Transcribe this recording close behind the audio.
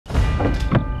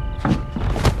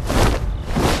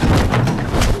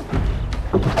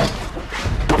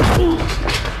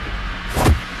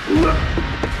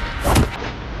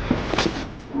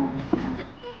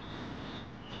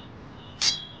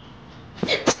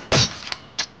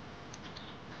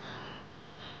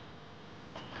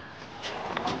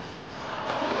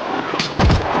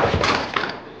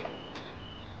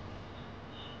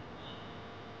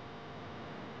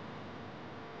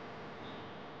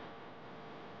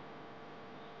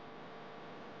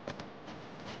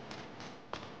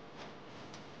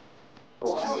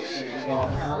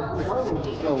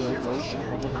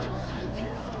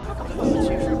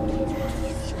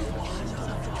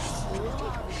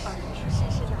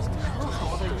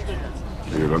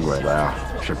日本鬼子呀，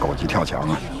是狗急跳墙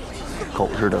啊！狗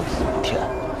日的天，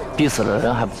逼死了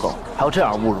人还不够，还要这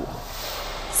样侮辱！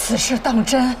此事当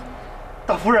真？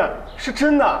大夫人，是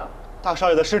真的。大少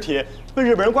爷的尸体被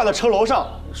日本人挂在车楼上，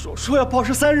说要暴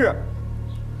尸3日。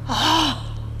啊！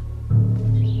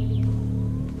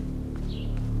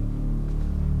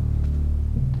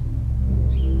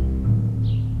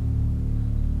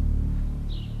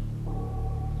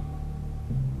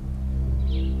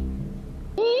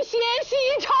一血洗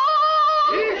仇！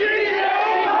一血洗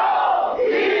仇！一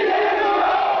血洗仇！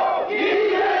一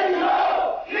血洗仇！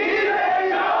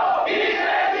一血洗仇！一血洗仇！一血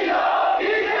洗仇！一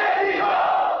血洗仇！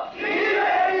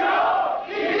一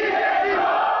血洗仇！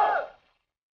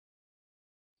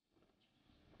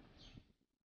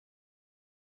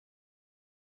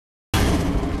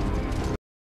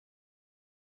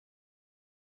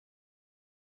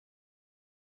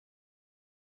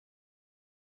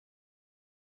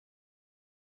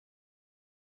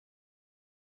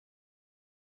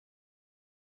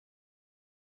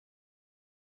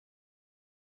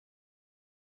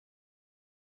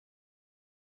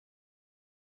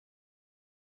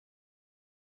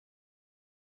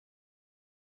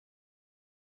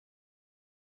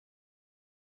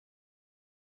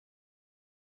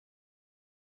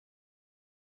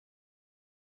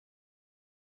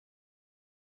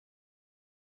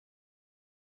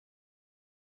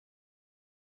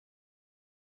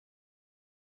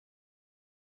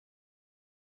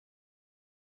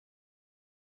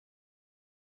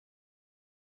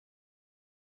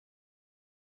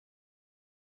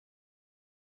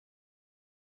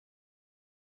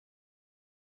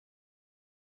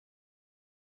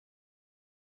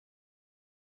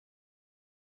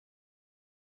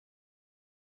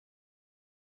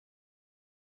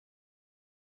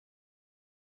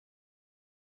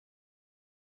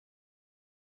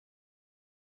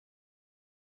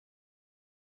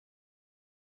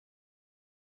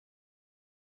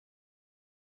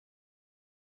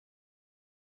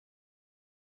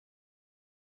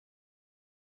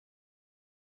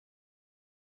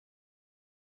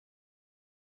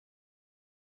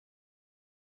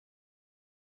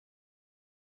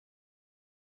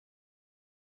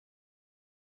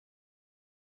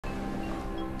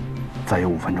再有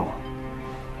5分钟，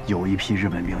有一批日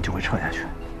本兵就会撤下去。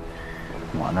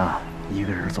我呢，一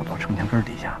个人走到城墙根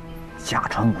底下，下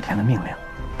传武田的命令，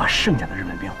把剩下的日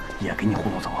本兵也给你糊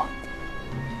弄走。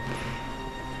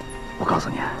我告诉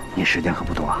你，你时间可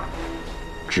不多啊，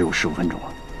只有15分钟，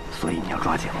所以你要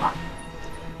抓紧了。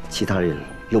其他人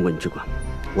用不着你去管，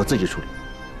我自己处理。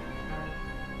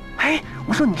哎，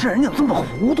我说你这人怎么这么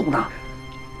糊涂呢？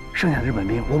剩下的日本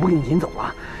兵我不给你引走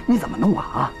了，你怎么弄啊？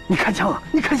啊，你开枪啊！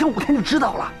你开枪，武田就知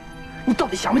道了。你到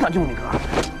底想不想救你哥？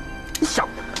你想？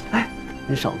哎，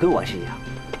你少跟我这样。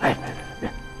哎，别，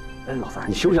老三，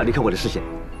你休想离开我的视线。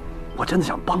我真的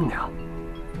想帮你啊！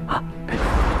啊，别。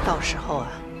到时候啊，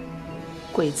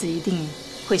鬼子一定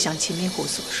会像秦明虎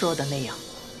所说的那样，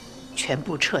全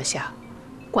部撤下，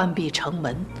关闭城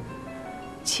门。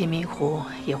秦明虎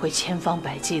也会千方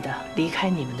百计地离开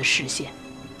你们的视线。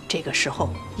这个时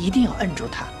候一定要摁住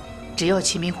他，只要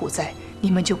秦明虎在，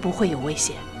你们就不会有危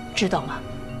险，知道吗？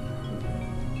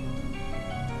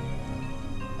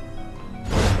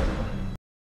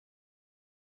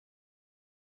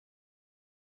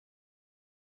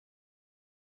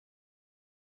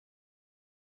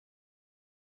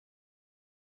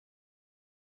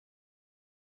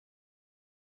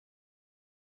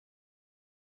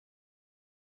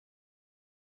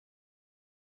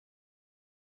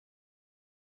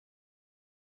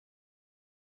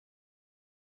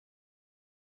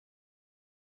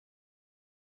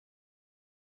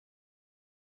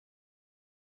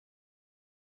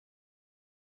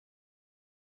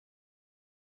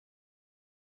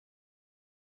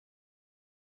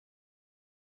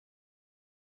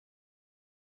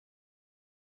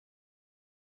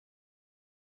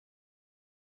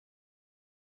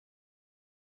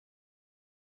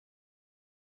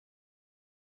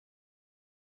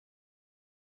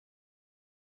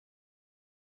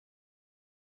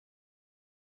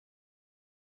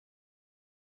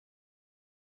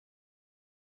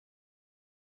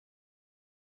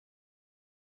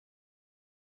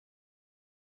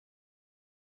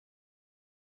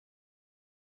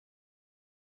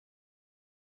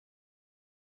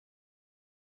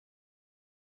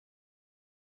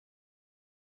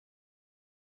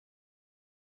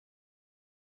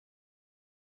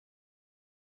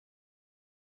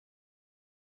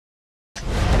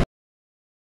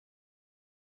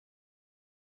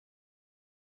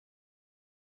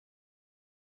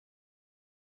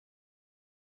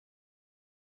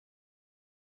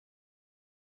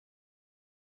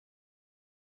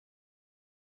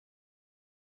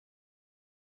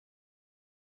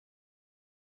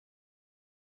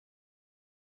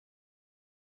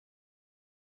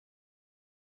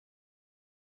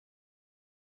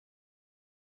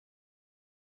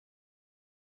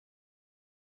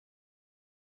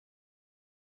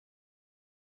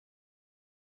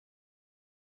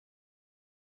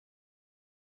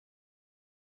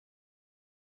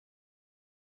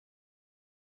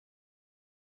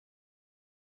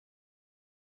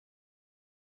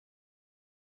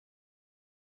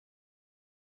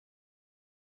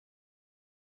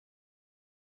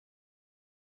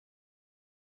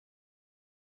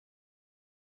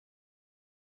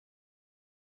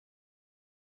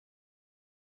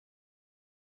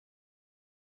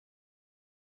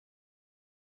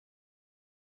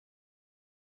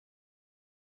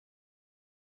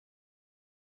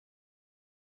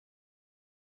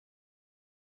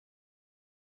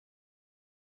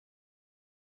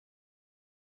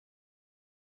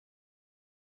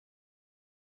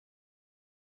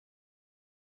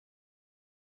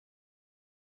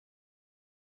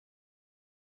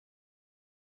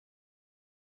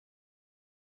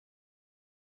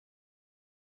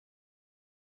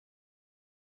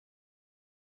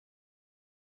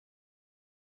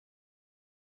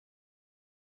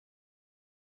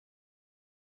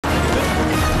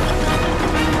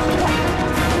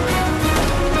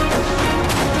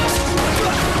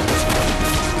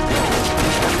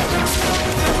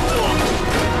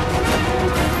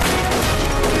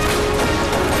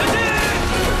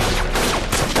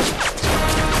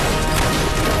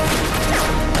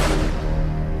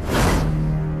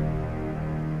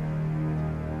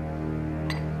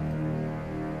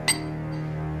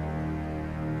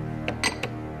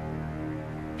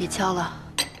敲了。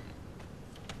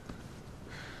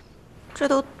这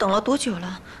都等了多久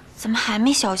了？怎么还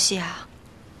没消息啊？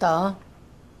等。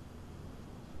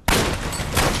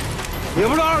也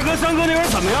不知道二哥、三哥那边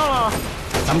怎么样了。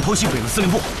咱们偷袭鬼子司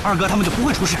令部，二哥他们就不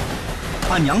会出事。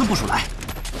按娘的部署来，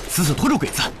死死拖住鬼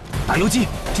子，打游击，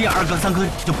这样二哥、三哥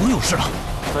就不会有事了。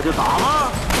那就打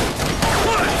吧！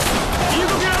对，一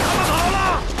个别让他们跑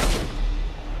了。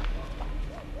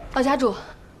老家主，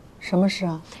什么事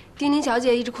啊？丁宁小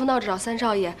姐一直哭闹着找三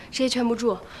少爷，谁也劝不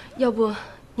住。要不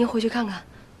您回去看看。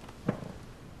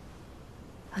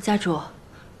老家主，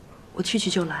我去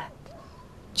就来。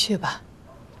去吧。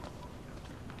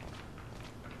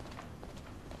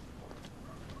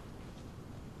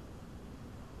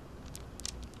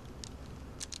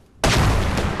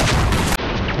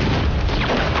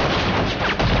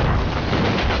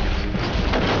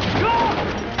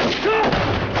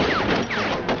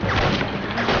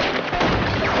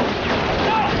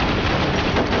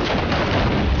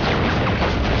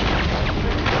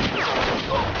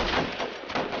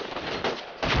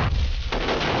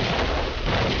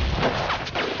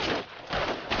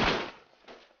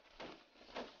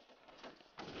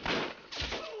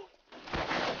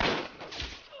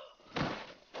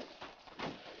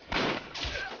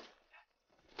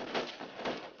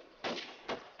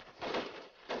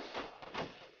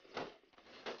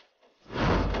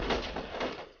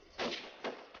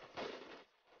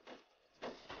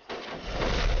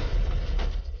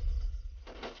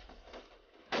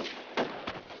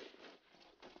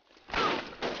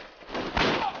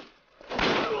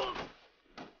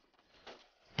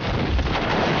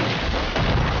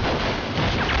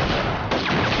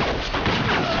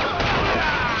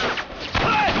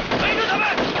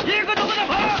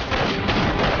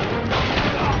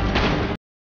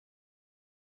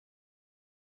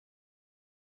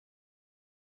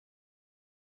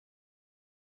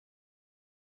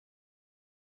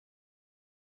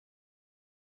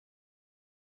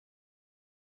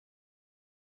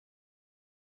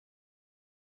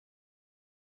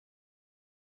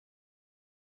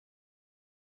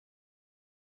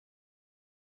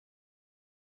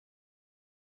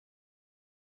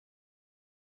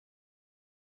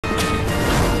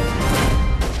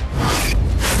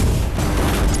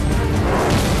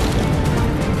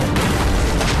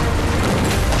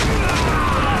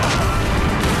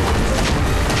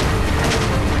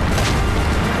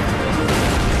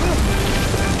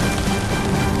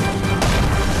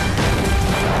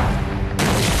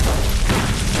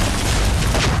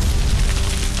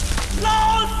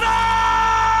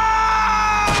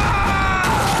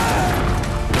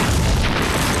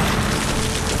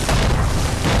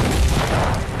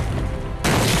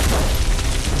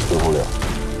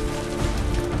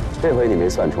这回你没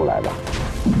算出来吧？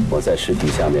我在尸体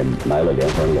下面埋了连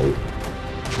环雷。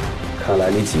看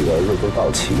来你几个儿子都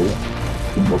到齐了，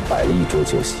我摆了一桌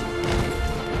酒席，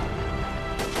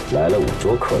来了5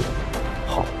桌客人。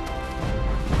好，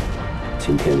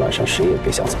今天晚上谁也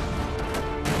别想走。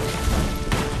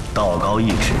道高一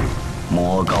尺，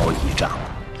魔高一丈。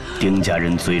丁家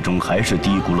人最终还是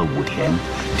低估了武田，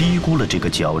低估了这个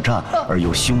狡诈而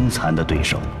又凶残的对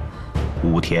手。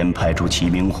武田派出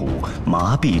齐明虎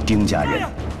麻痹丁家人，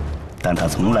但他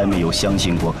从来没有相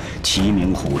信过齐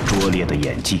明虎拙劣的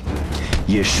演技，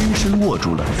也深深握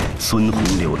住了孙红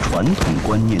柳传统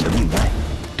观念的命脉，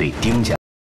对丁家。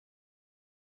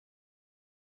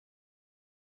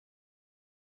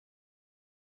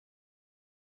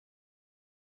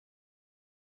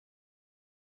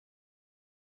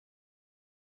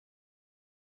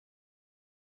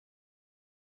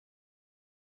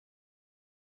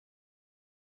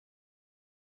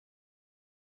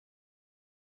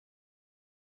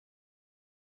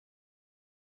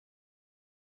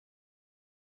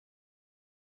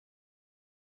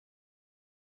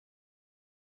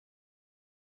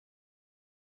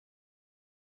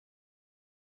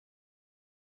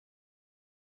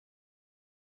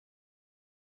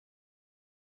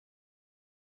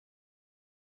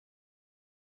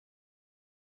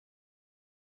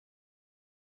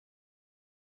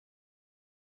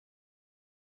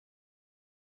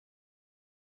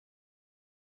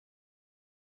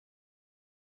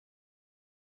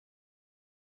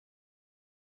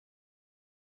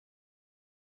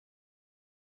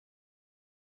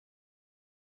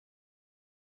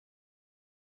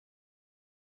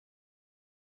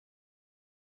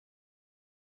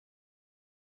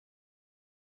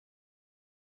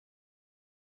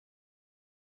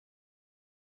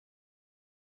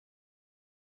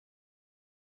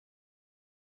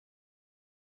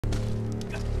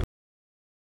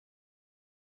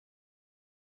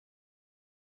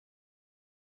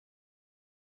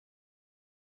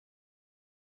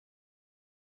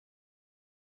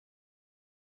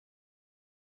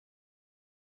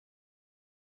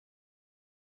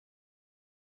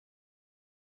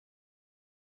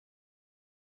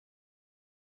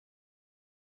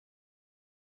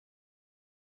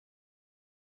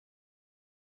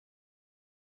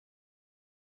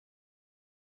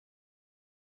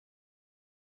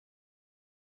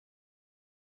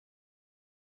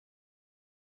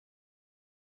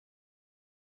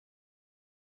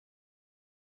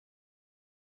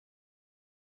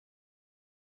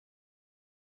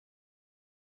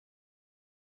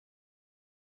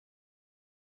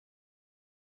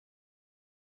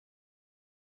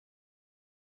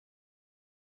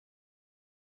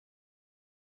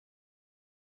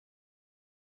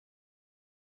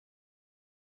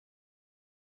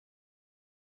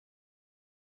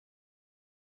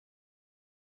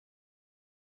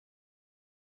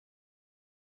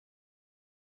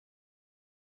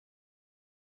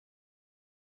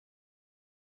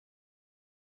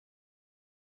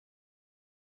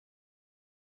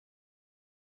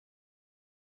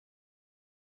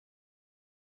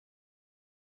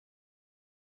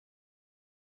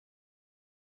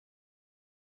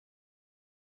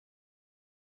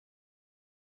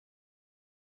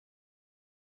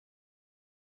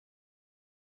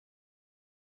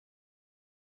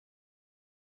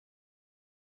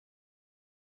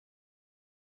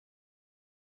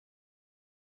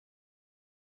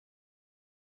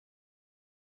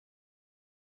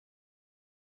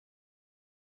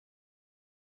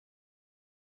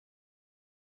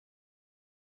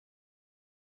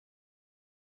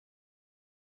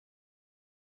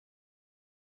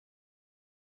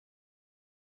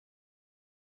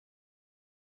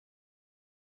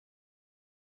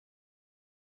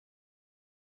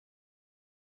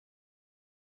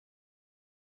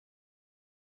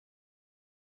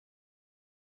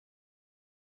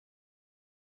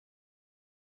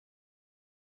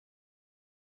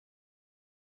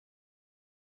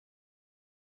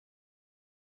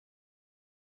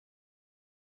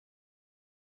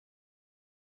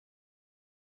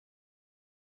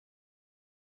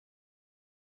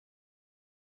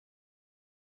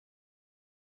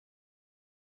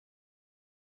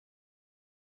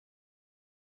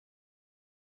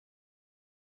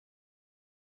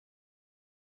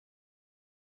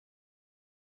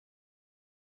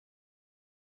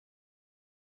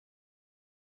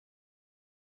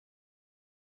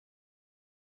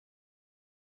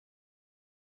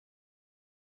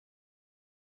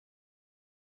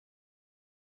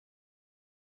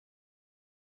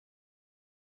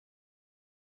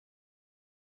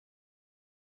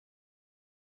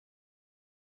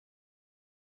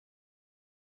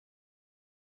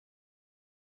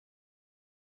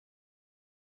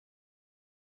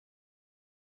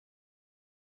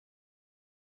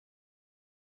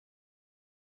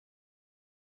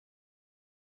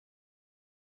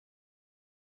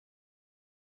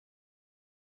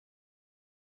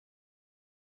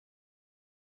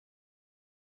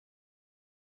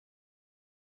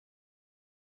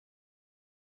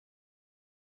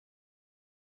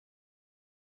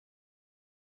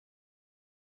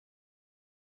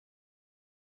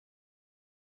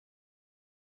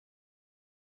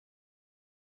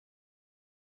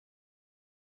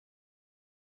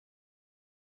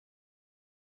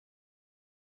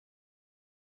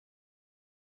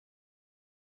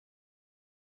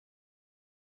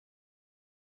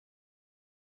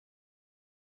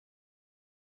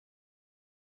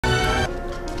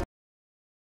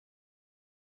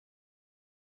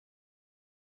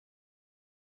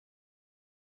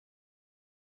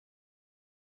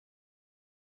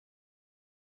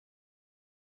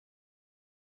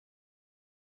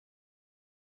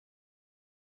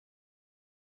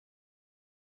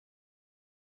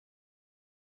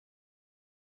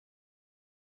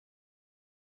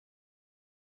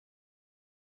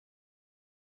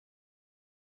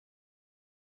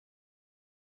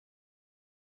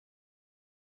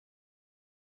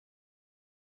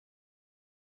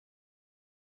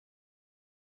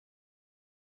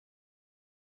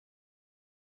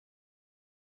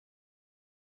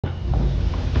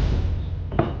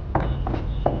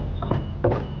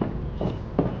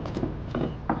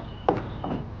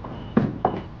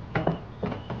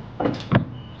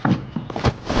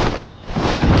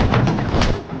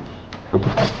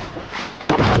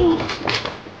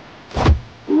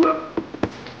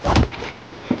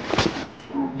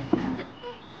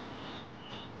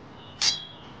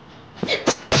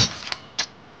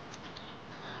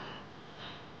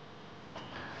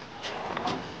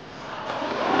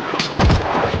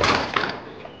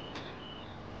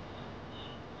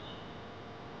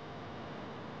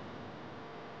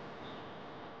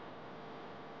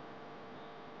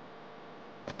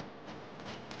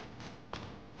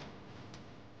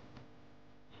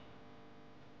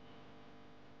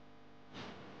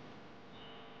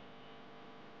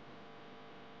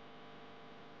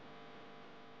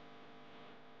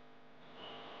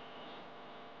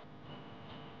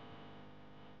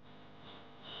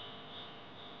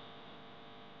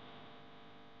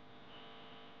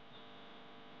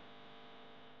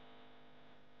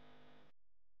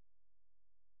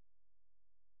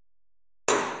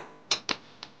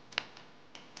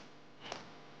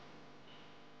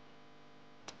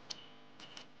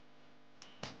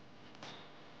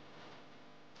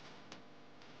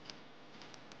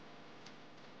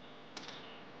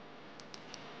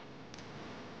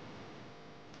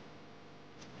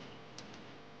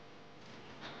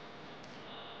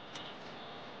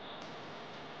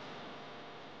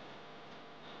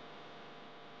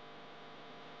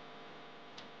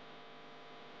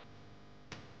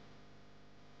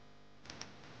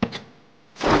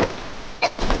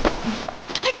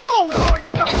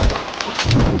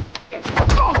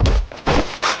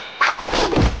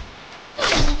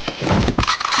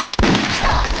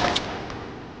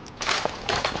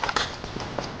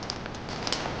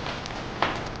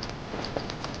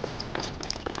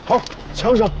好，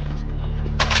墙上。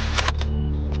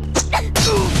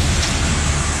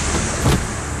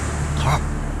头儿，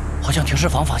好像停尸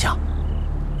房方向。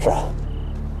是啊，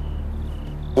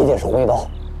一定是红一刀。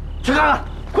去看看，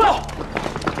快！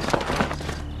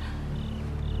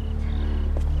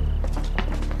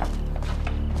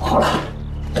好了，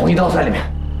红一刀在里面，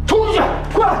冲进去，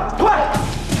快快！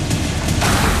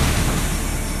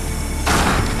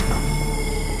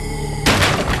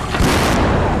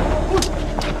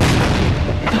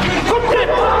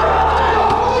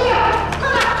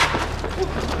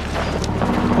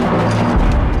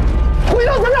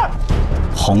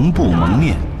 红布蒙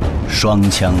面，双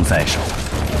枪在手，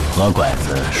何拐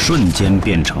子瞬间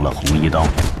变成了红一刀。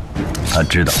他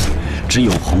知道，只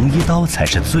有红一刀才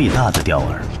是最大的钓饵，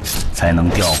才能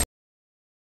钓。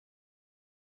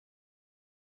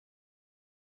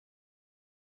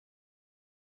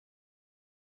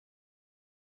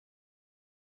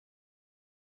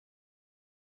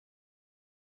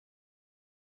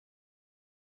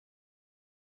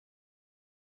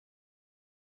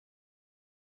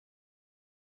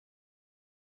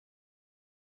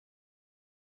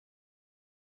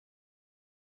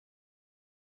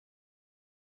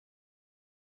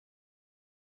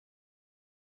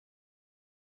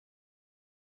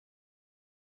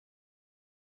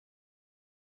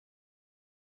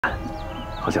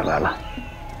 好像来了。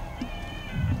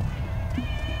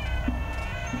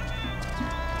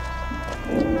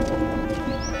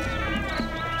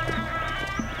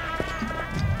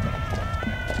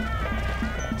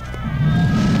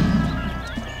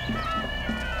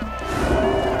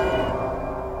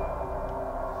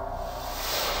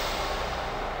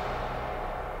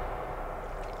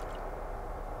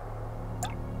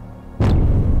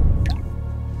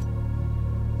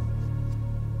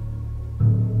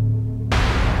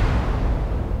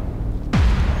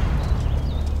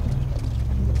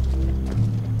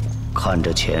看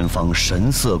着前方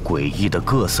神色诡异的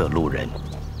各色路人，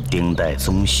丁代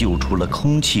宗嗅出了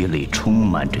空气里充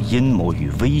满着阴谋与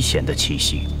危险的气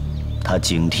息。他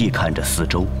警惕看着四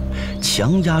周，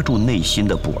强压住内心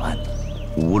的不安。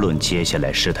无论接下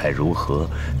来事态如何，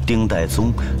丁代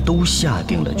宗都下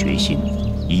定了决心，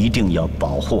一定要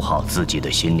保护好自己的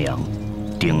新娘，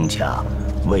丁家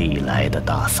未来的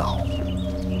大嫂。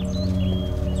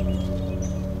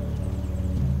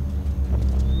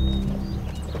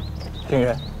 丁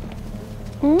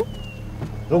云，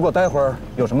如果待会儿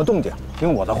有什么动静，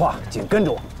听我的话，紧跟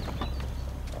着我。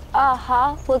啊，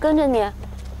好，我跟着你。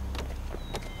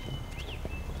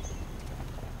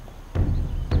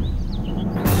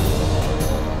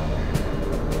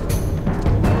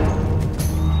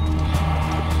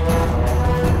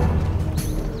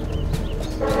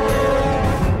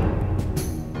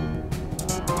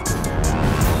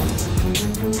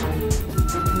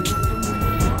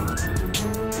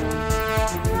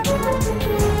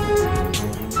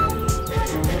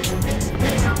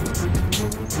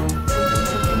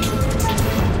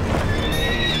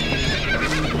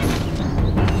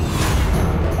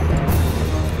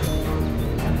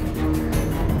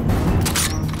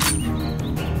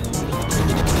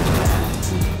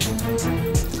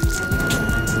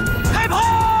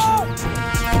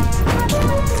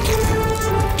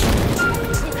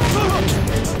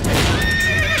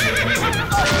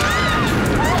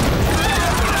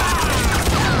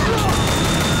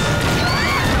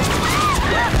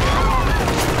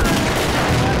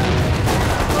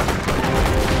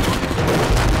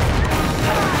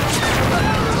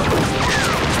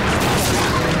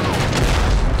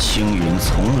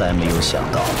来没有想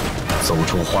到，走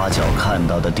出花轿看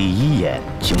到的第一眼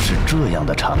竟是这样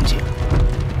的场景：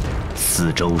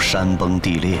四周山崩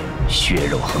地裂，血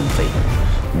肉横飞，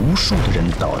无数的人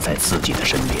倒在自己的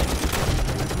身边。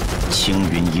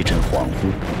青云一阵恍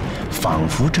惚，仿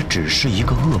佛这只是一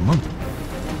个噩梦。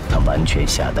他完全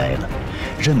吓呆了，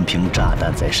任凭炸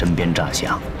弹在身边炸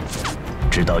响，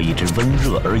直到一只温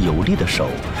热而有力的手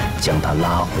将他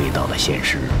拉回到了现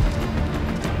实。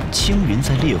青云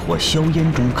在烈火硝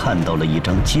烟中看到了一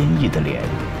张坚毅的脸，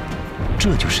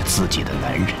这就是自己的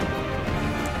男人。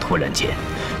突然间，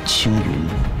青云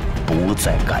不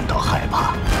再感到害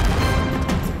怕。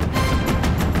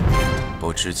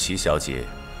不知齐小姐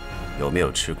有没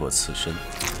有吃过刺身？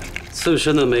刺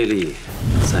身的魅力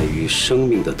在于生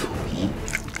命的统一。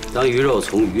当鱼肉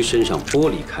从鱼身上剥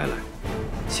离开来，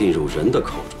进入人的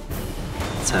口中，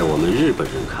在我们日本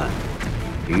人看，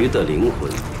鱼的灵魂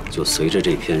就随着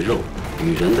这片肉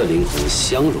与人的灵魂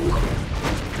相融合。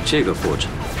这个过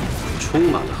程充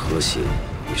满了和谐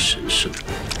与神圣，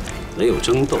没有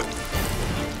争斗，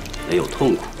没有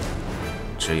痛苦，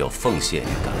只有奉献与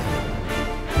感恩。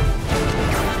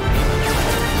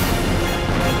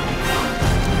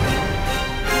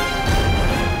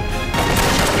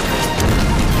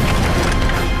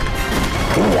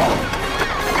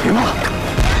别骂！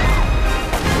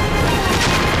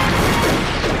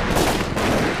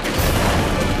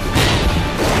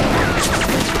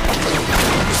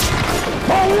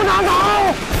保护大嫂！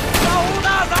保护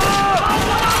大嫂！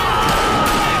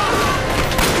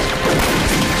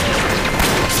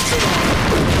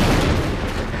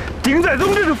丁载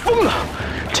宗这是疯了！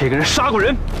这个人杀过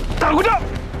人，打过仗。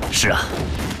是啊，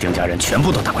丁家人全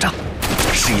部都打过仗，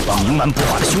是一帮冥顽不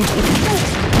化的凶徒。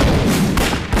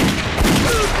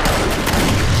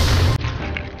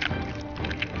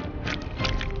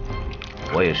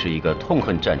我也是一个痛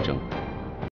恨战争。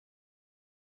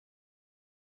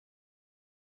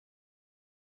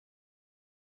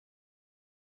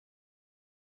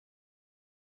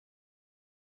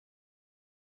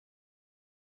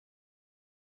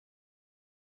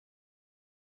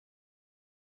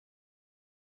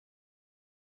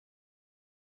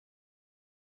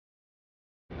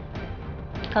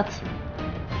告辞。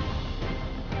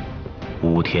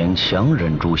武田强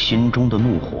忍住心中的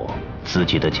怒火。自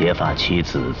己的结发妻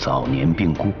子早年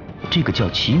病故，这个叫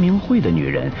齐明慧的女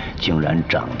人竟然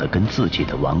长得跟自己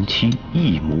的亡妻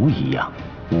一模一样。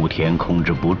武田控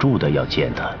制不住的要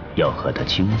见她，要和她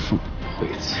倾诉，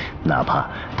哪怕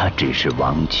她只是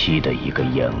亡妻的一个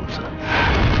影子。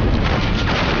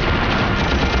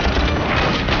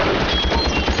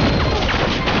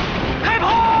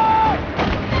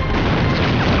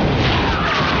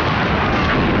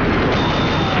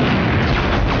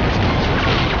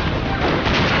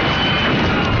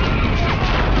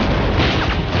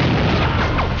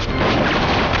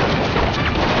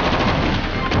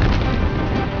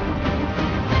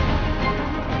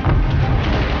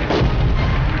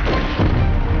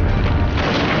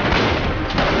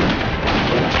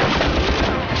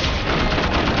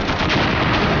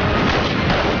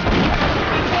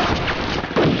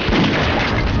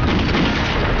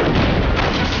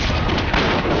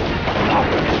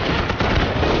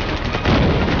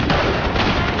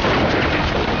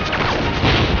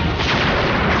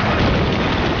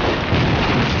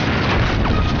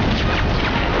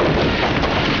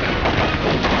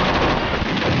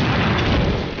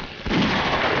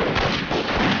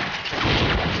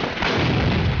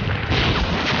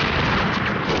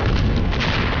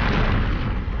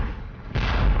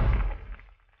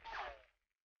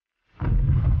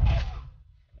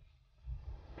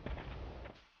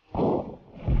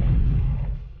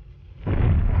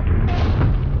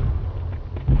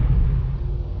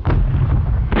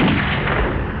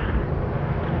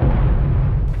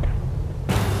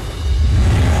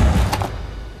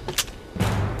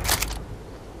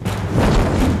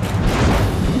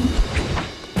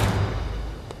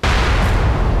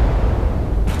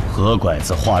何拐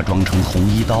子化妆成红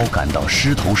衣刀赶到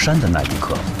狮头山的那一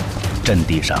刻，阵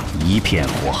地上一片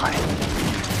火海，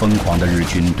疯狂的日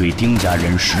军对丁家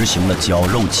人实行了绞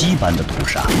肉机般的屠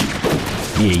杀，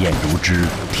烈焰如织，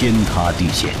天塌地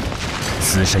陷，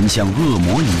死神像恶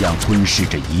魔一样吞噬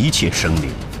着一切生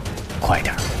灵。快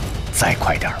点，再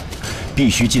快点，必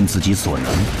须尽自己所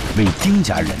能，为丁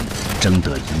家人争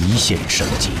得一线生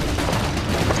机。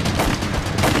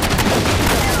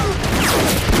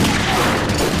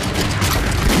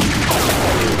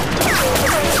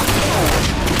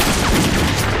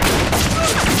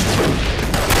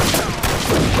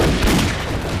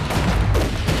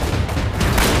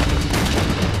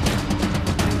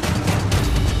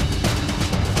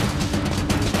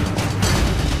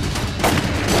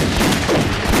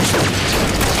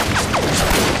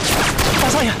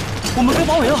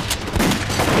包围了。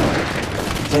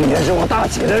今天是我大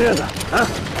喜的日子啊！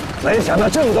没想到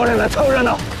这么多人来凑热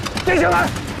闹。弟兄们，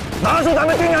拿出咱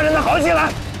们丁家人的豪气来！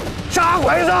杀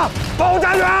鬼子，保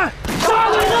家园！杀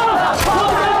鬼子，保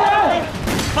家园！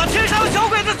把天上的小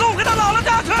鬼子送回他姥姥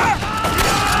家去！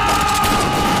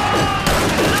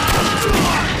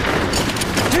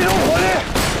集中火力，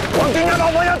往丁家堡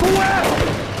方向突围！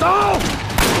走！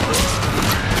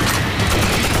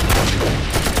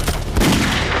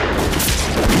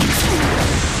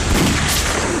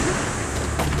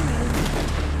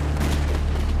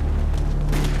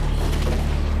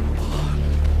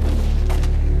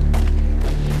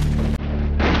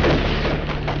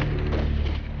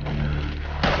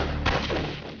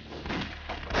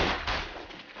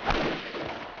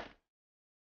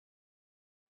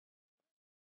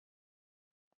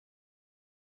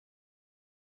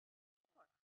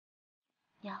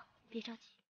娘，别着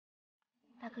急，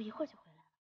大哥一会儿就回来了。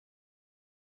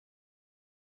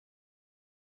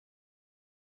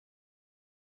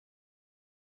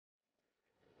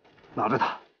拿着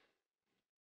他，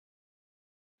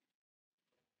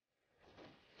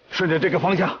顺着这个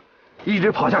方向一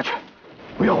直跑下去，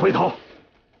不要回头。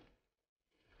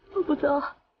我不走，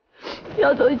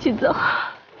要走一起走，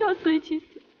要死一起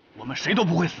死。我们谁都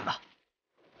不会死的，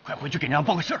快回去给娘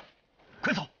报个信儿，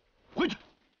快走，回去，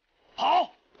跑！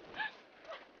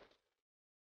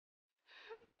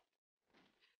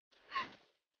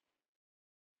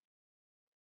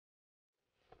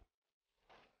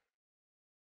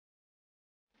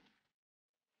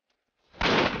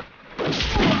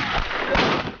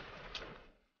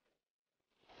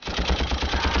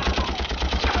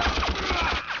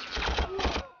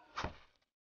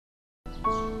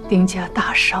丁家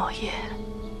大少爷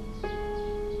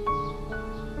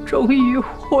终于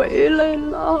回来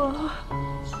了。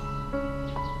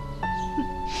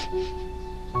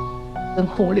跟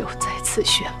洪柳再次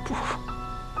宣布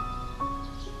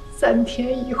，3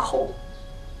天以后，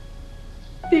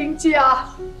丁家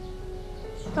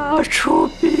大出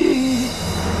兵。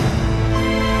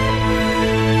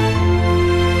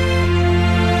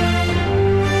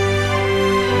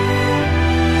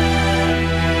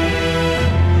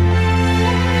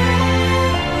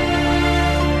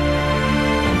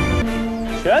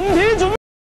全体准备。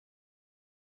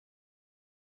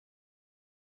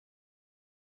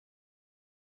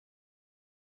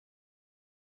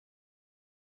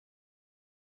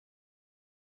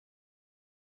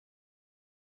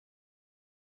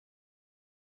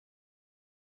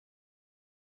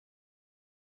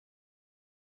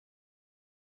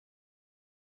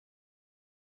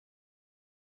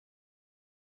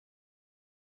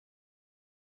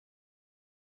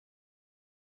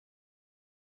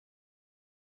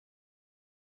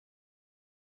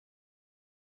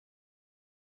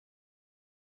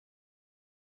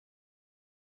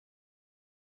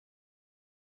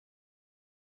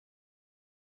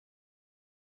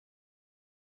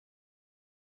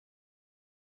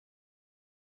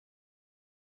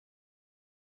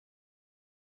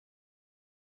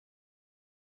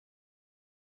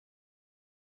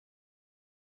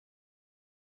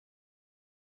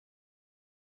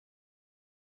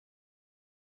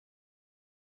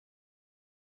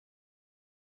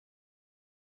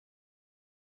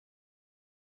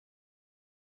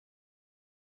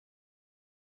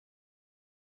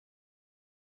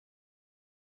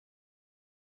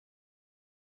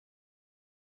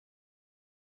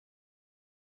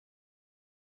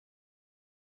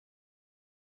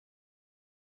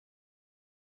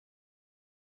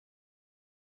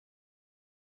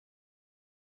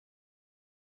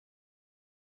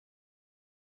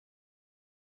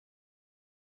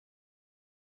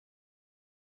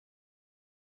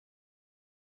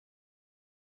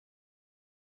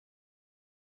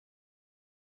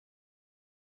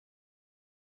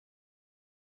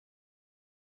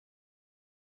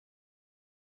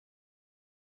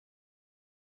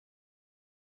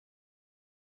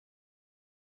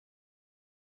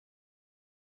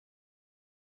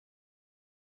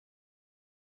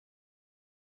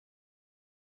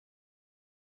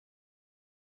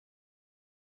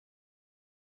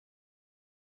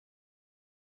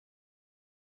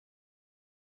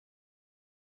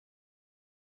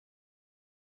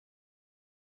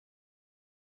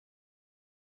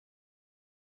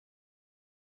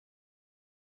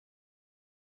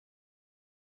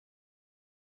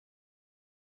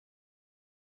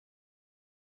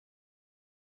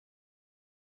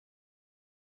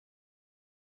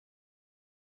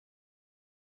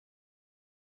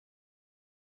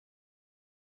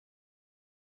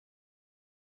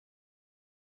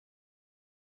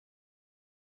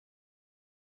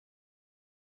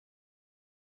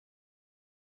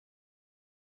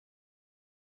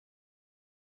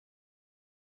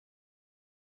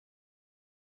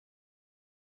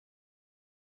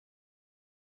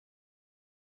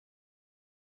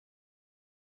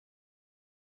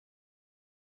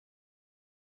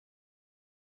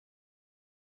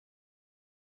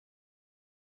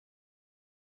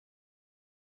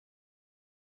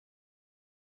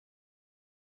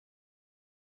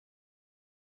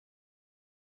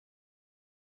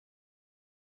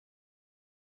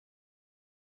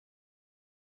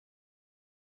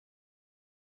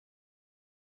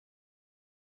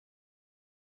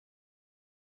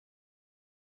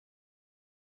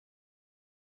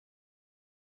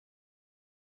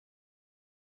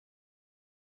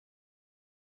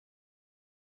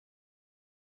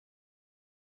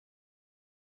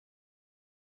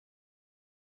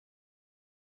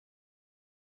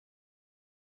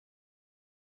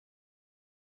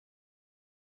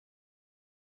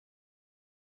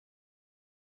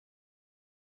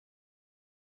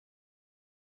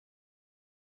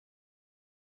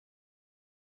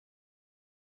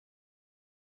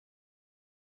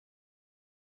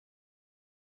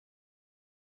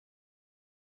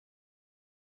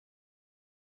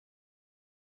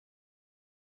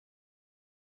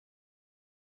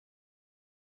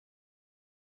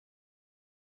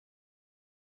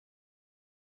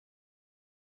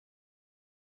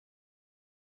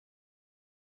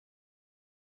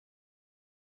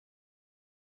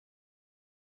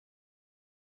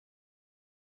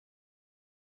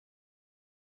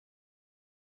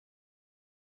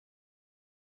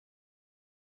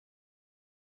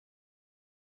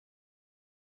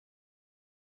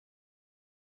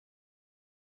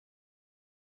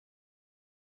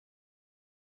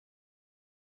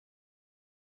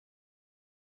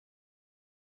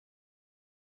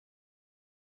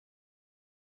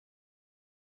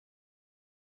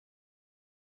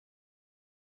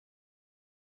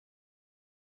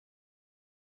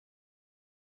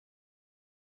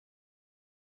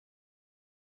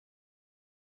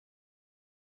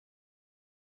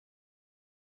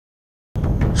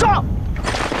上！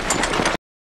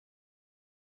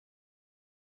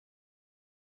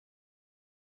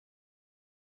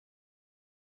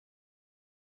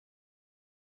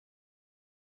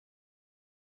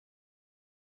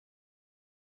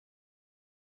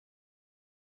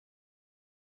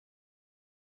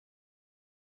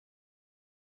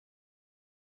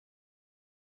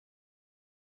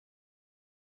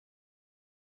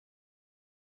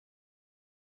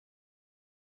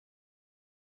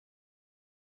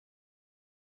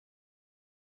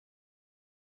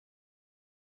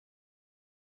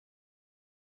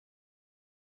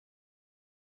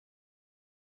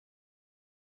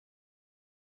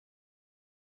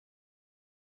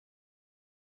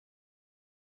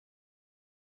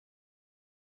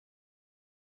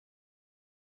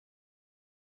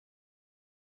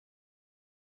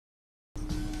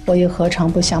我又何尝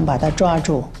不想把他抓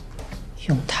住，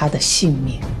用他的性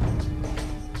命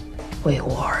为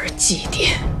我而祭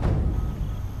奠？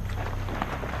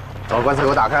把棺材给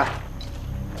我打开！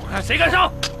我看谁敢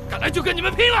上，敢来就跟你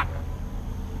们拼了！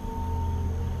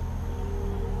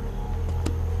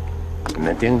你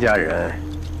们丁家人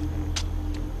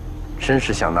真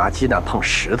是想拿鸡蛋碰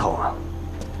石头啊！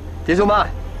弟兄们，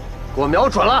给我瞄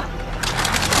准了！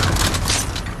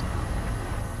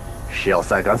谁要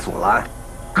再敢阻拦，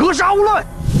格杀勿论！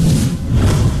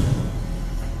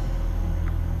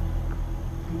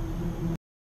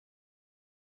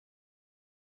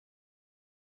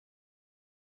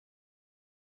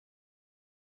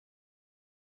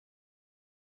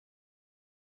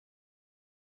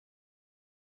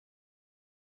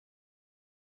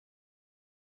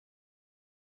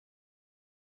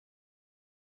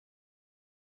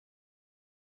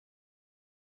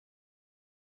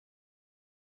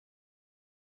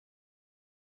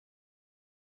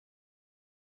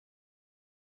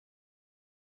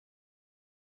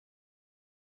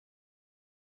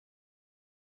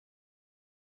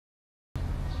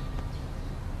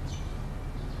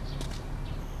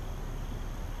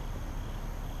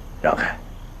让开！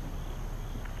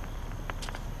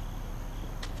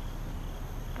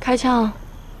开枪！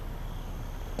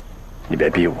你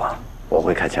别逼我，我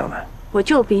会开枪的。我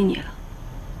就逼你了。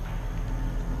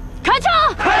开枪！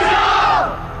开枪！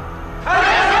开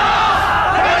枪！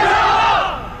开枪！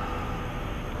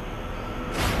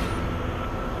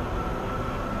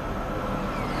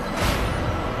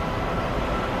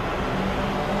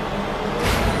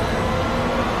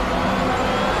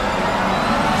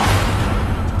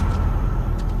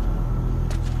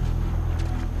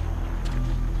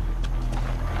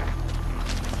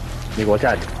你给我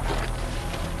站住！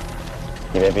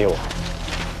你别逼我！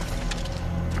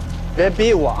别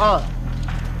逼我啊！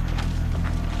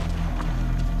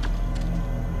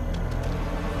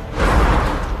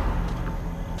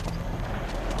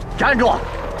站住！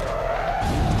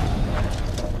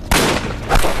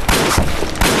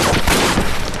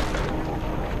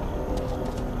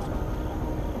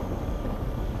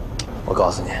我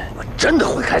告诉你，我真的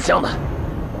会开枪的。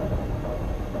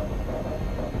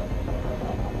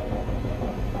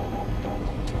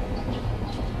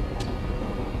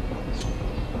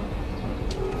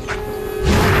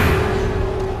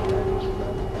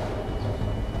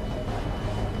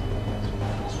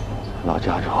老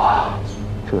家主啊，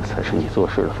这才是你做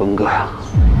事的风格呀！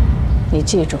你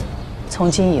记住，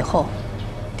从今以后，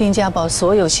丁家堡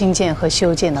所有新建和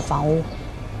修建的房屋，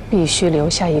必须留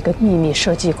下一个秘密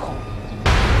射击孔。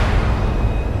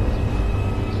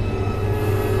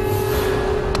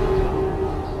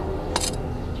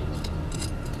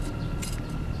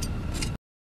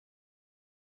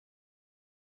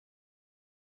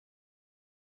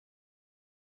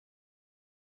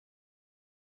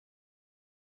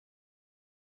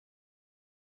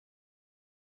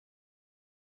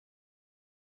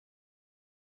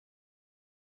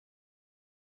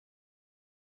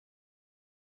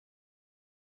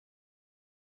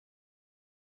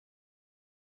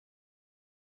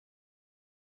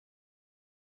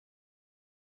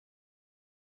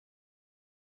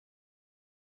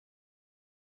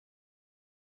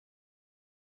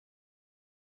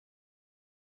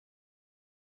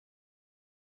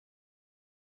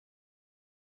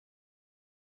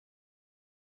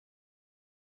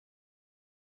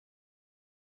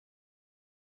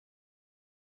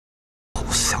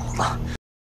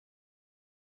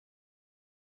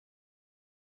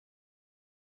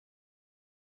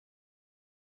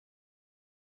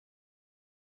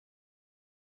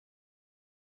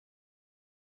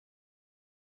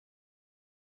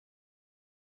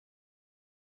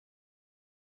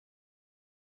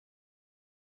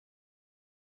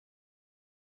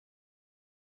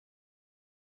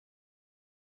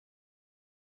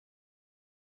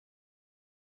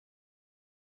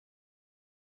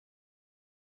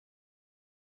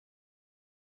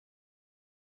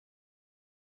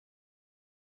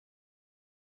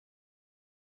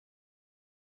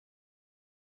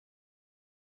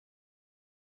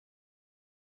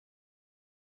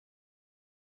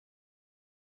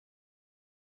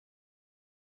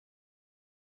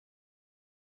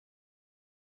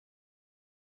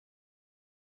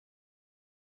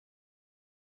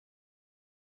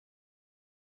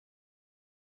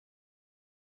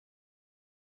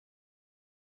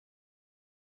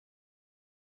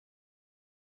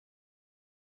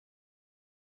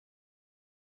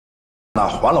那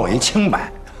还了我一清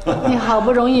白。你好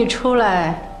不容易出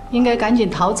来，应该赶紧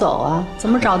逃走啊！怎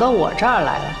么找到我这儿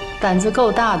来了？胆子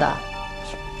够大的，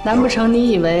难不成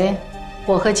你以为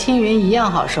我和青云一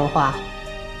样好说话？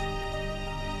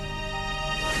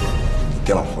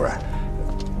丁老夫人，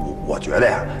我觉得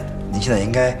呀，您现在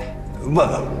应该问问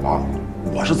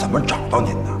我是怎么找到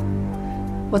您的。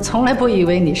我从来不以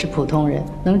为你是普通人，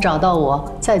能找到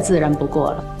我再自然不过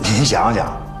了。您想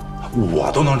想，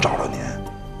我都能找到您，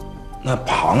那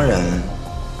旁人……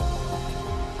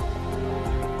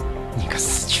你个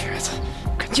死瘸子，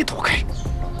赶紧躲开！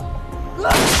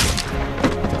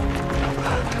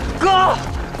哥，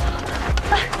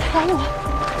饶我！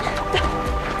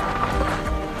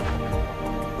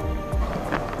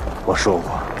我说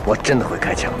过，我真的会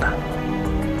开枪的。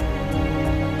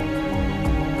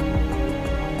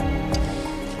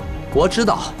我知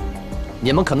道，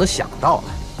你们可能想到了，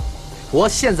我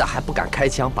现在还不敢开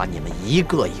枪把你们一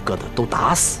个一个的都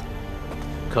打死，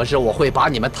可是我会把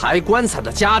你们抬棺材的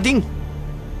家丁，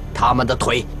他们的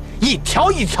腿一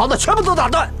条一条的全部都打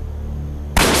断。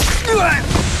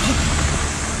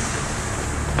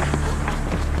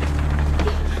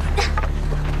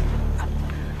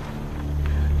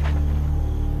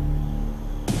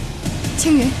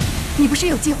青云，你不是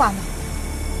有计划吗？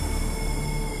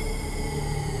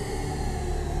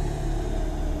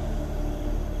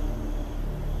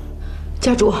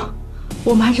家主，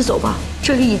我们还是走吧，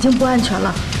这里已经不安全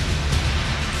了。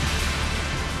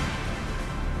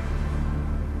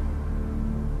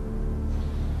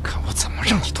看我怎么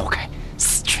让你躲开，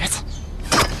死瘸子！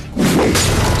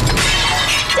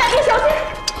家丁小心！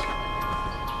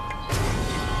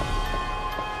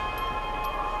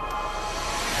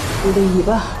我的尾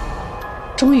巴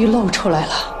终于露出来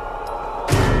了。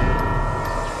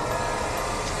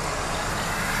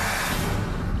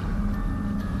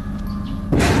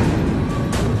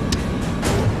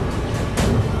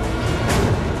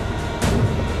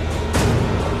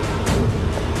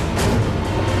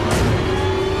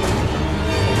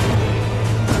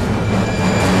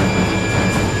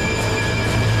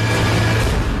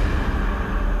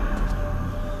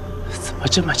怎么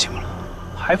这么久了，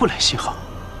还不来信号？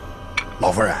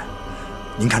老夫人，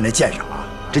您看这剑上啊，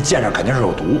这剑上肯定是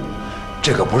有毒，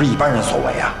这可不是一般人所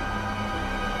为啊！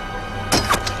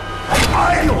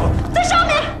哎呦，在上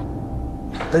面！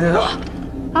等，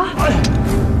啊！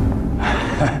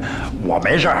我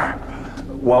没事儿，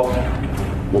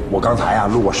我刚才呀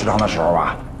路过食堂的时候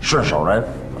啊，顺手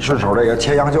这个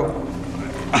切羊就，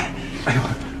哎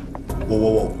呦，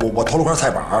我偷了块菜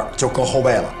板就搁后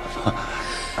背了。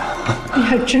你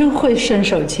还真会顺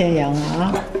手牵羊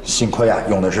啊！幸亏啊，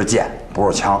用的是剑，不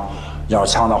是枪。要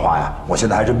是枪的话呀，我现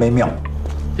在还真没命。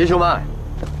弟兄们，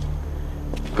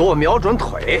给我瞄准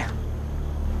腿，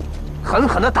狠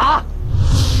狠的打！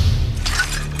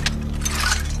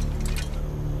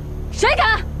谁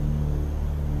敢？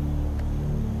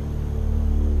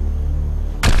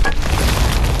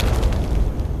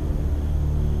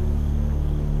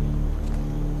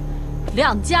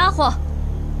亮家伙！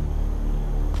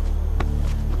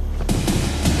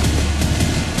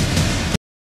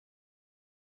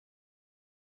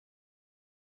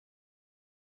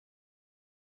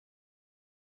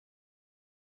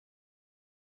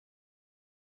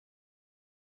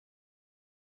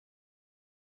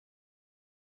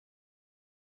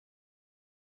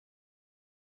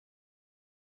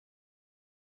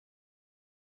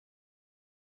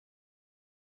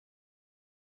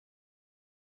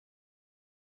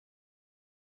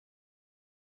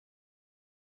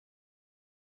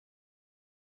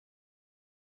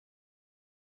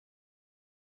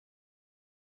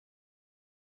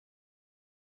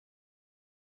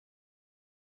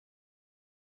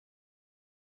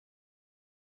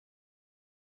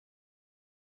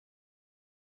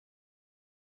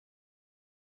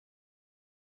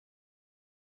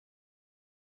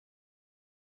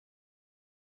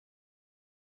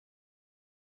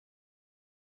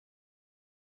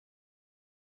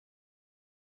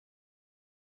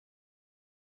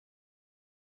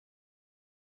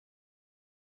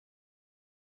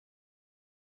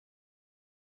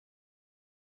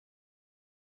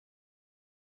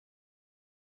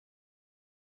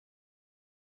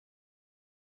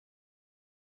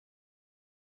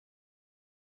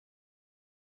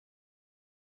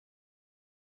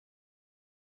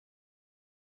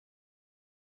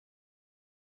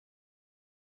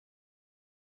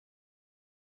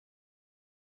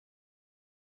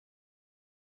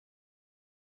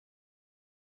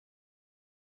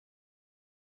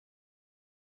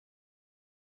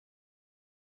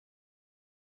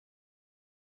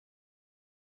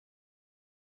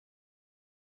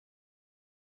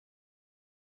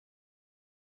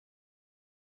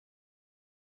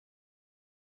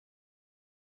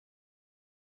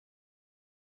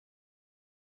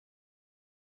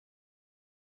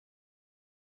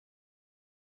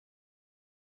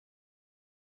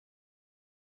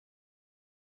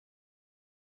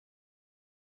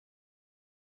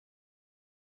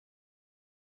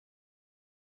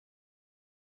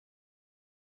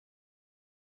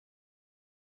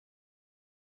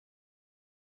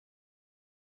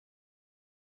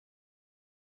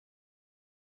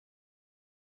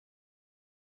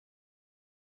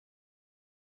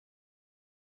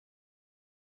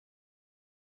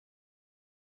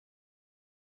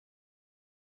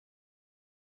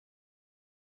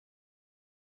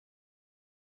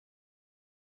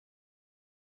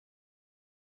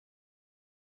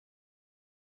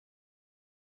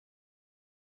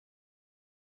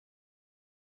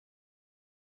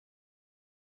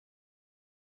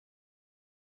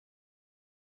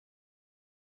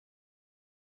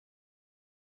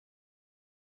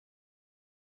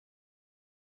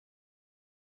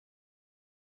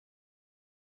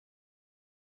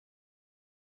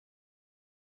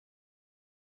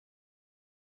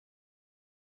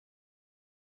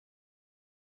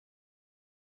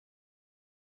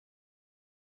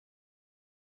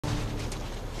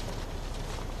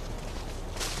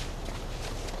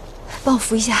帮我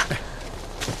扶一下。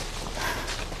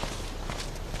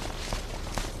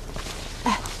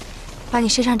哎，把你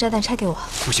身上炸弹拆给我。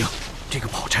不行，这个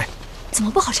不好拆。怎么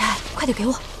不好拆？快点给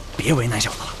我！别为难小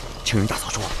子了。青云大嫂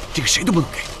说，这个谁都不能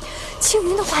给。青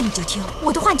云的话你就听，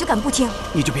我的话你就敢不听？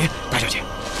你就别，大小姐，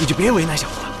你就别为难小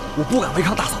子了。我不敢违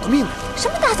抗大嫂的命令。什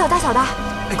么大嫂大嫂的？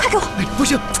快给我！不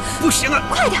行，不行啊！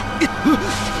快点！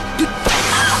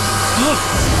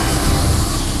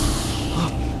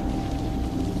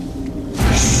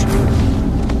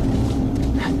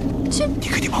你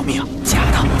可得保密啊！假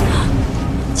的，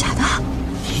假的，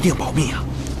一定保密啊！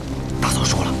大嫂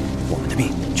说了，我们的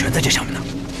命全在这上面呢。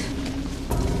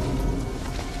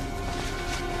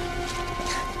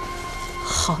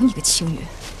好你个青云！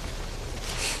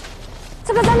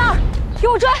刺客在那儿，给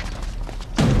我追！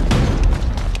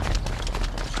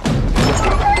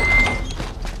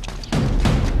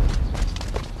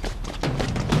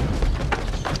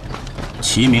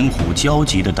齐明虎焦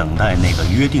急地等待那个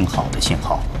约定好的信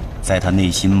号，在他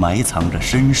内心埋藏着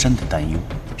深深的担忧，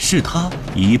是他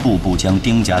一步步将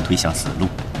丁家推向死路。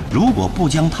如果不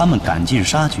将他们赶尽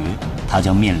杀绝，他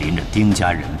将面临着丁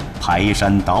家人排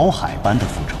山倒海般的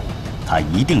复仇。他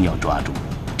一定要抓住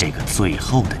这个最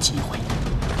后的机会。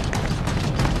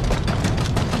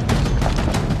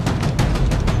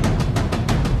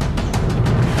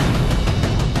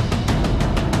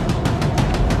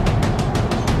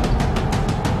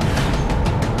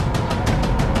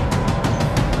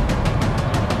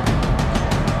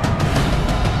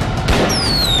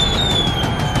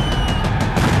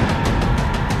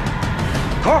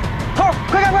头儿，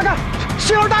快看快看，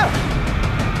石油弹！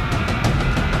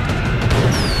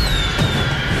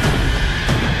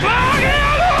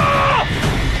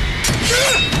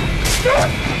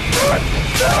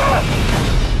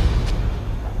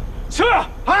去！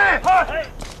哎！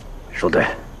收队！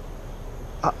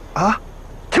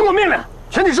听我命令，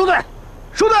全体收队！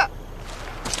收队！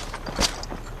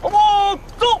好不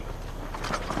走！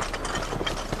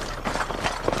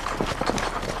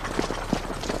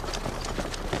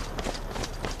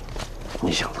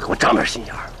你小子给我长点心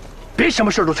眼儿，别什么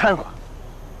事都掺和。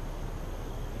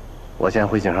我先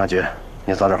回警察局，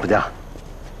你早点回家。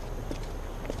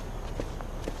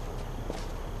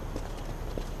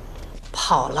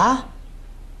跑了？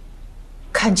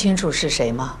看清楚是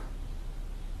谁吗？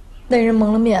那人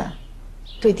蒙了面，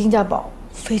对丁家堡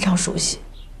非常熟悉。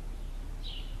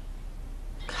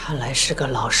看来是个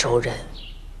老熟人。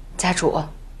家主，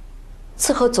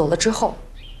刺客走了之后，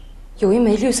有一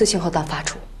枚绿色信号弹发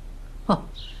出。哦，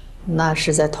那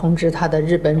是在通知他的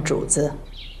日本主子，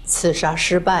刺杀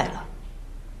失败了。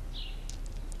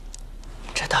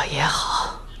这倒也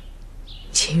好，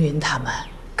青云他们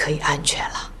可以安全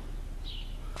了。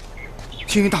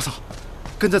青云大嫂，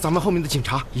跟在咱们后面的警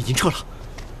察已经撤了。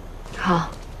好，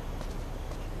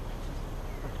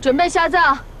准备下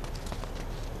葬。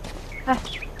哎，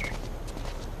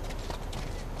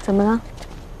怎么了？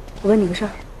我问你个事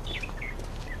儿。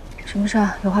什么事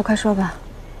儿？有话快说吧。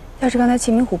要是刚才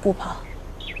秦明虎不跑，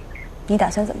你打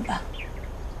算怎么办？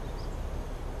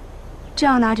这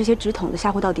样拿这些纸筒子吓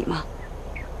唬到底吗？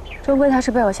周贵他是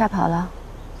被我吓跑了。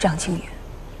张青云，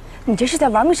你这是在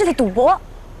玩命，是在赌博。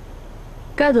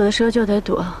该赌的时候就得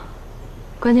赌，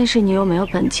关键是你有没有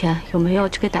本钱，有没有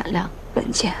这个胆量。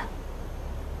本钱？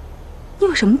你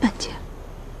有什么本钱？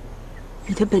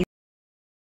你的本。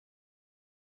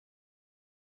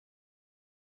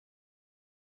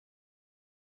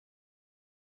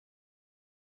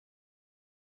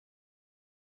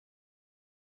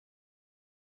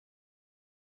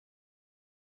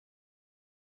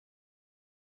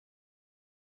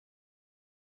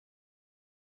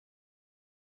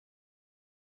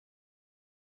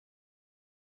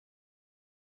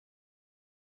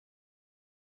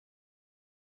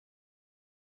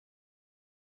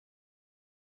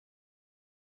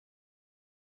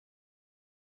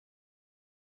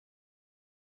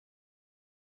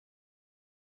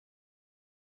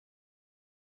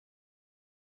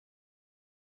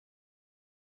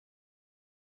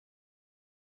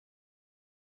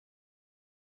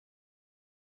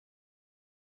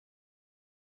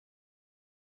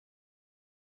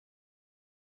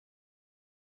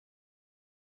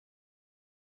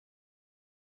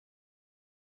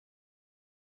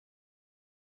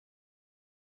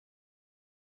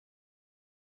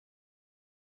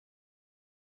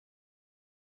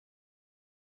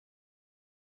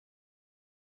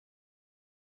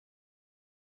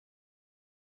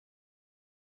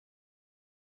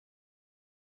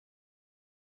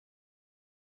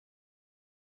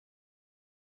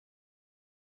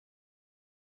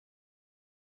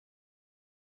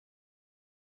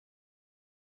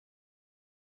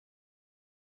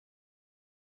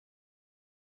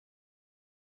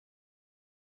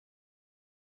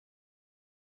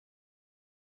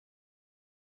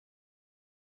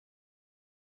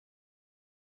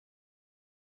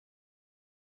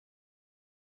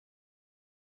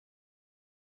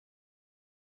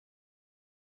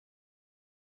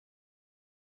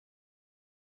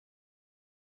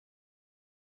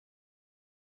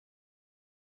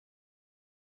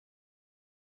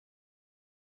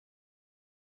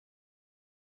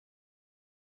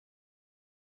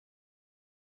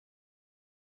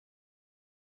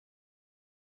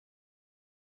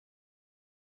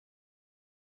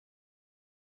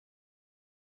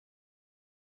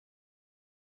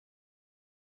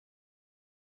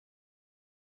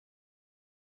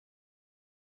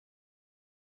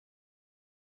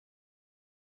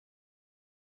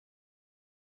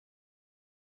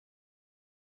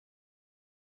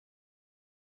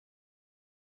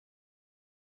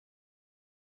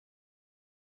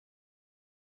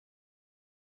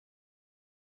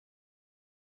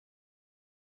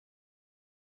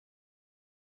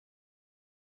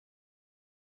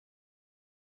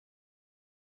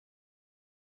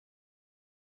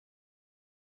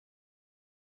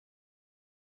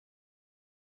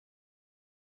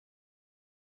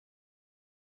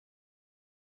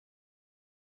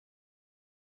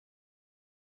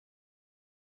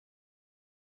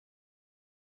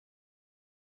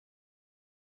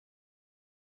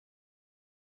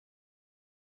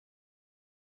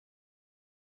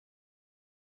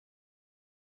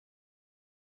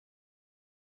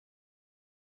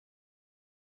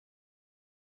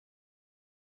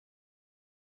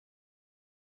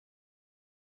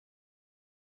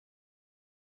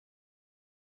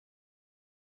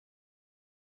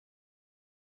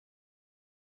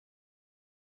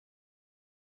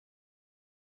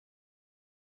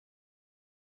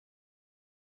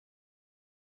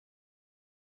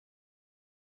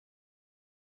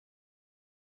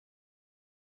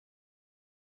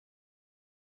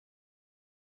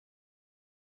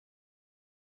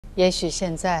也许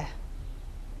现在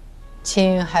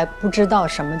青云还不知道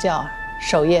什么叫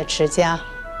守业持家，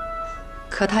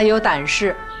可他有胆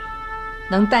识，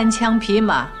能单枪匹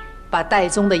马把戴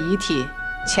宗的遗体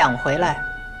抢回来，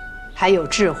还有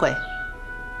智慧，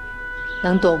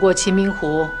能躲过秦明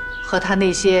湖和他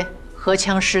那些荷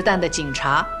枪实弹的警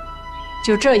察。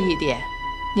就这一点，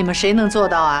你们谁能做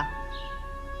到啊？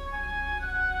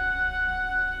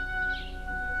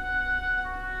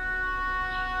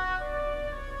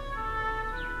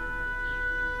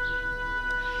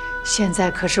现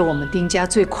在可是我们丁家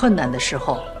最困难的时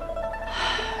候，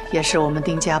也是我们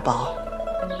丁家堡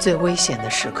最危险的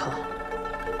时刻。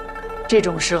这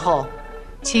种时候，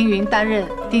青云担任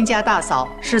丁家大嫂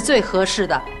是最合适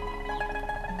的。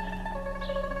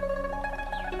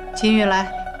青云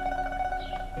来，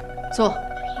坐。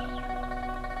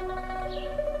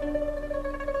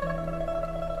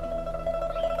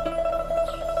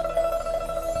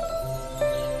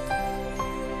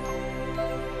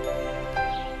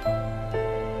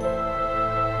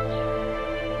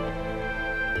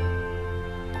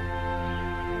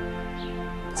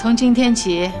从今天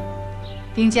起，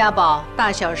丁家堡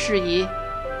大小事宜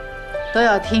都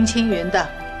要听青云的。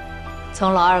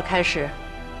从老二开始，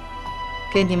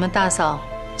给你们大嫂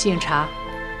敬茶。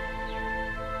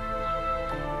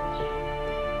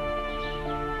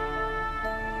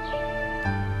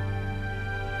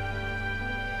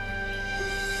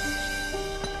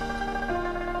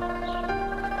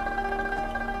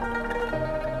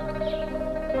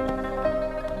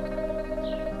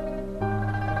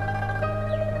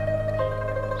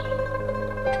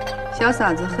小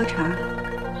嫂子喝茶。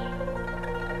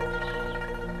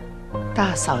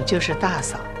大嫂就是大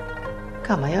嫂，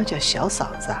干嘛要叫小嫂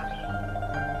子啊？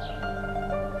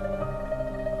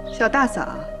小大嫂。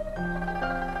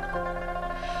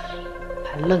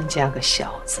还愣加个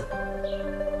小字。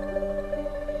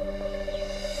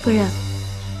夫人，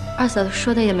二嫂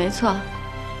说的也没错。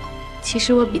其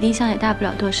实我比丁香也大不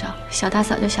了多少，小大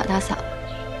嫂就小大嫂。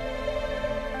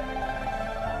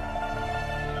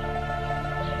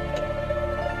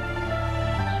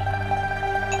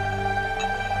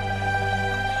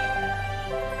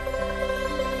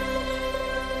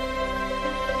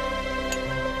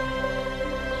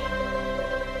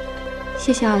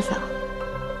谢谢二嫂。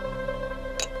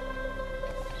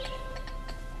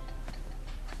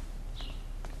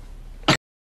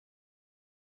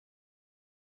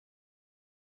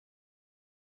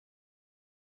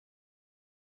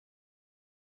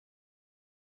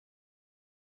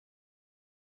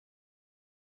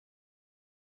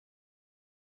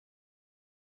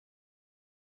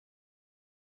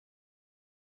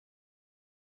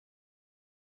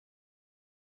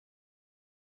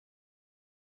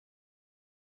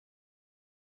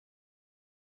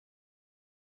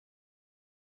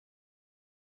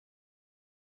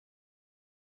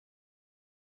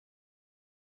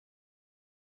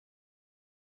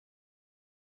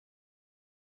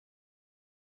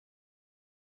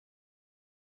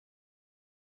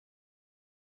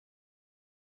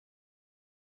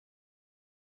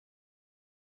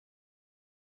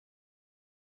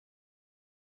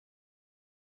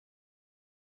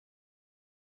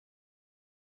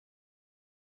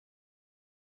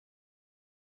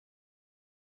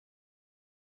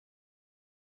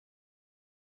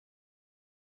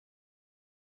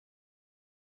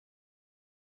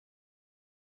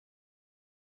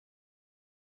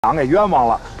党给冤枉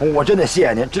了，我真得谢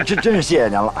谢您，真是谢谢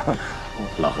您了。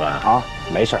老何啊，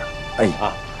没事儿，哎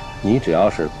啊，你只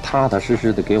要是踏踏实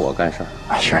实的给我干事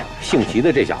儿，是姓齐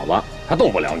的这小子他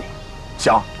动不了你。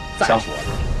行，再说了，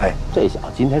哎，这小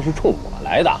子今天是冲我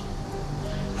来的，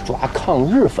抓抗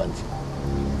日分子。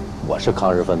我是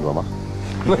抗日分子吗？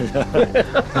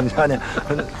你看你，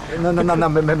那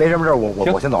没什么事，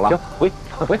我先走了。行，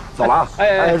回，走了啊！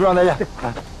哎，朱长再见。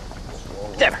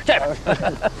这边。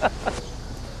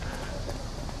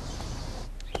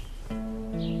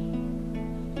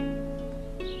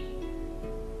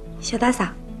小大嫂，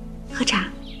喝茶。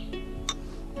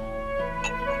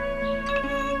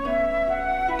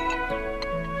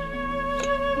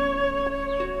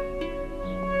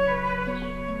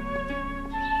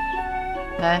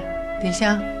来，丁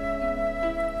香。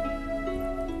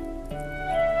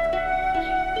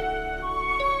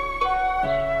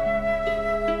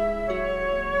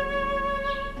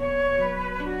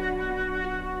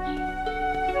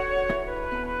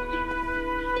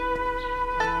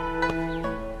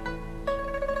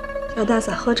小大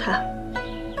嫂喝茶。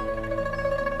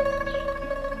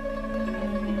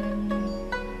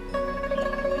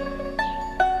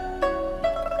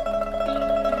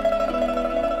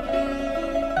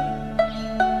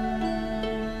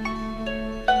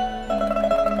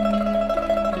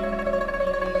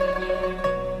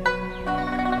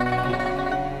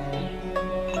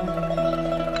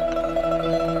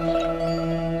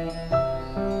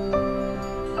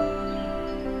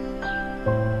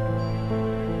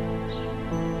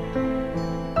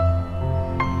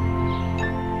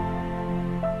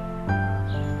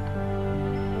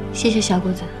谢谢小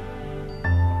姑子。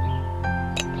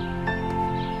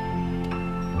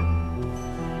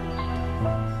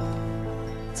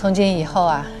从今以后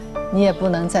啊，你也不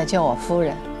能再叫我夫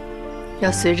人，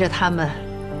要随着他们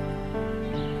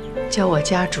叫我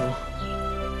家主。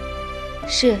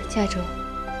是家主。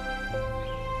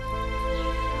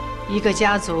一个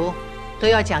家族都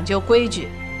要讲究规矩，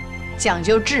讲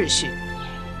究秩序。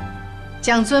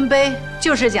讲尊卑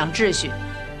就是讲秩序。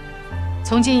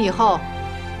从今以后，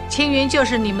青云就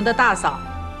是你们的大嫂，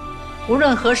无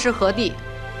论何时何地，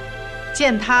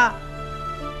见她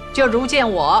就如见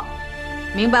我，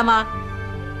明白吗？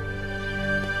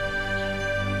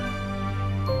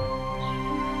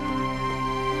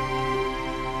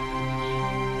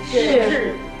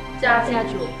是家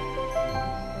主。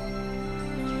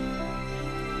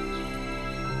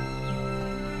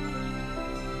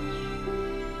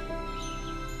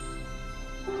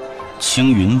青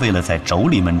云为了在妯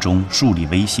娌们中树立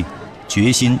威信，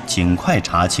决心尽快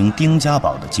查清丁家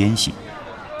堡的奸细。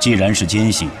既然是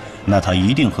奸细，那他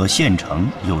一定和县城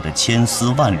有着千丝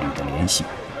万缕的联系。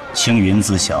青云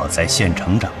自小在县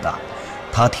城长大，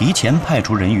他提前派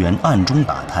出人员暗中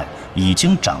打探，已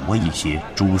经掌握一些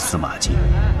蛛丝马迹。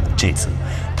这次，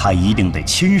他一定得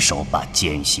亲手把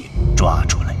奸细抓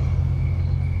出来。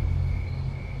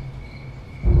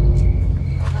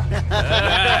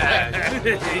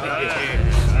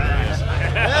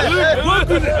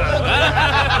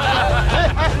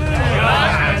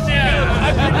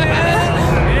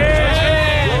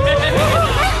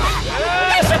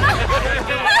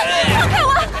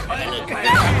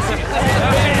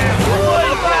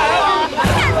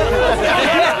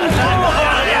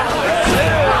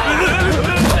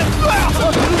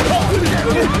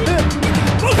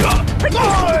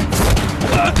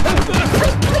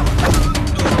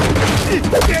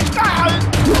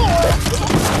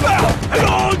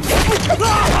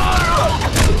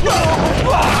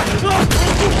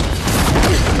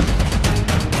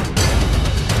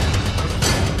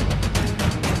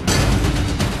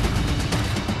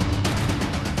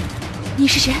你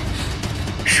是谁？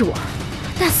是我，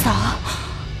大嫂。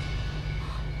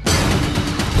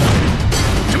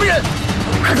什么人？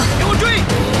快走，给我追！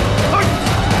快！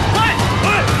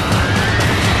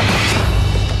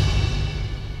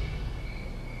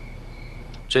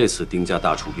这次丁家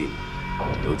大出殡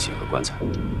有几个棺材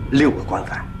？6个棺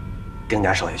材，丁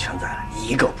家少爷全在了，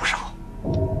一个不少。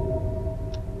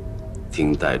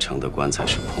丁代成的棺材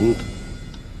是空的，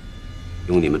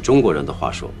用你们中国人的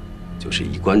话说，就是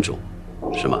衣冠冢，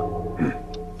是吗？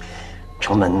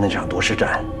城门那场夺尸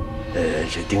战，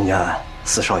这丁家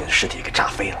4少爷的尸体给炸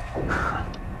飞了。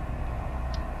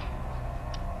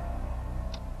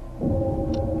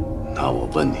那我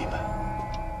问你们，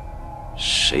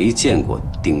谁见过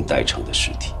丁代成的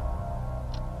尸体？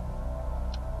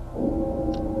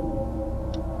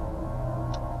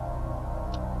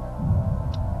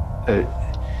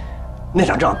那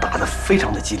场仗打得非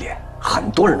常的激烈，很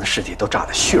多人的尸体都炸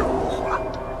得血肉模糊了。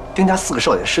丁家4个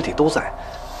少爷的尸体都在，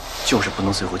就是不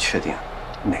能最后确定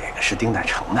哪个是丁代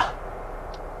成的。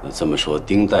那这么说，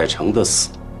丁代成的死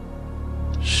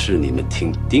是你们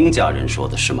听丁家人说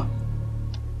的，是吗？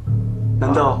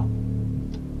难道？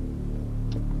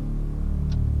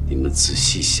你们仔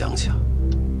细想想，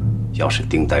要是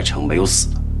丁代成没有死，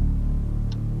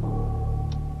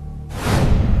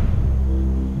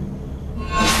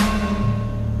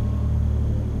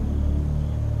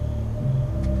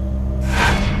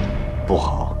不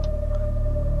好，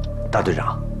大队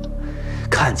长，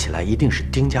看起来一定是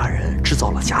丁家人制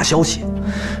造了假消息，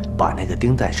把那个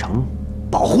丁代成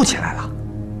保护起来了。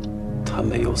他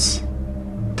没有死，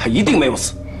他一定没有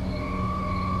死。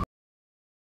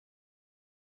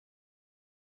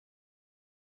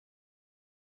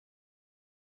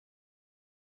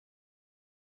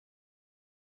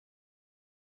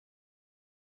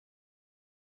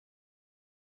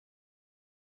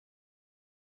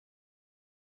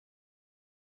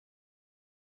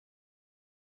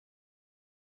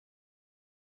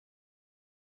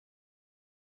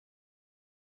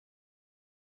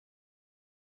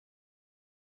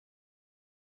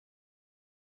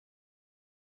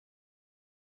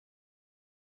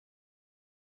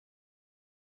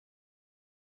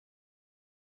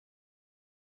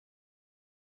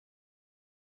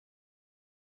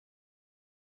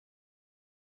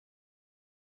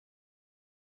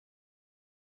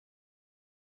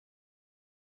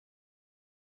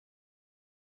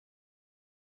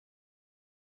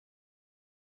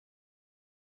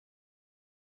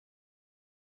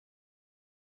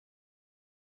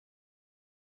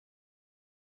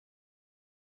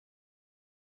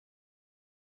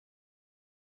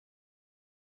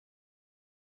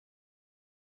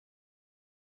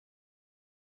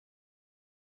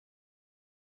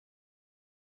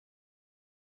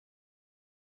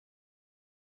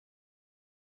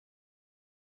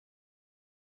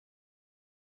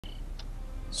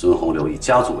孙洪流以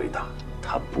家族为大，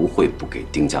他不会不给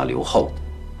丁家留后的。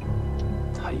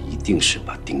他一定是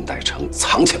把丁代成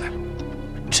藏起来了。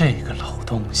这个老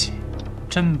东西，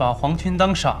真把皇军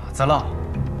当傻子了。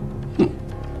哼，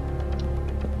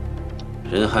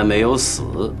人还没有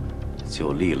死，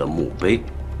就立了墓碑，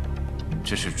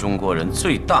这是中国人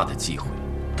最大的忌讳。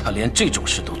他连这种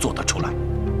事都做得出来，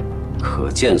可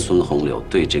见孙洪流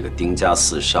对这个丁家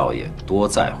四少爷多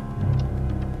在乎。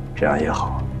这样也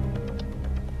好。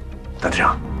大队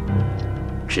长，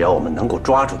只要我们能够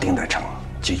抓住丁代成，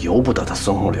就由不得他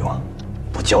孙洪流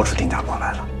不交出丁家堡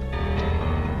来了。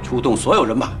出动所有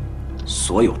人马，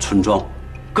所有村庄，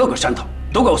各个山头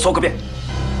都给我搜个遍，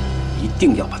一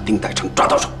定要把丁代成抓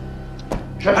到手。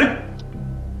是。四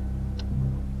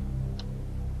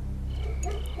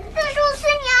叔四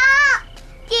娘，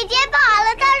姐姐跑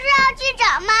了，她说要去找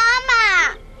妈妈。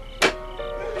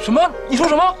什么？你说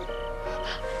什么？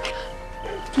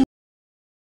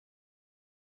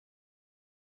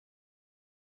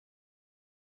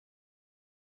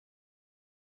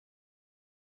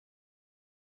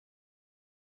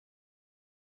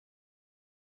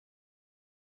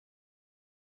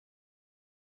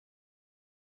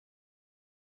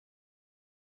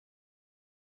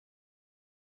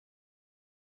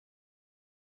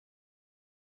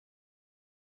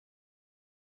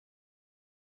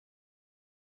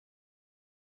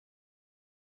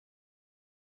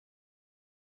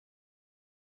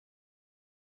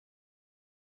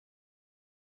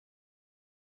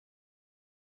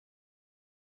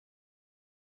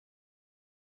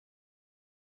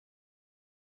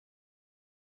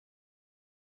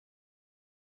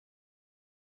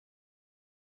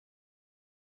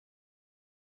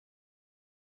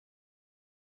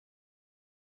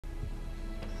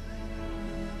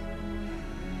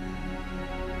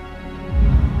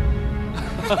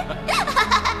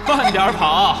慢点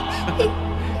跑！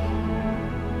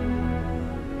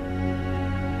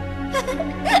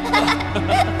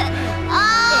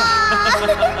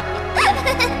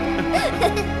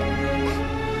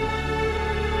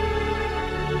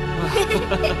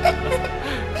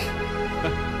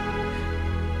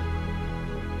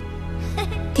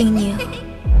丁宁，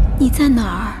你在哪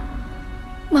儿？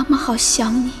妈妈好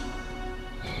想你。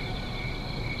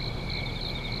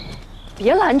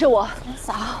别拦着我，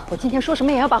嫂，我今天说什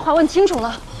么也要把话问清楚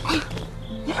了。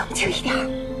你冷静一点。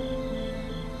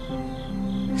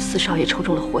四少爷抽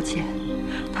中了活签，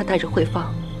他带着慧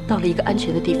芳到了一个安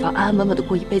全的地方，安安稳稳的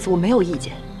过一辈子，我没有意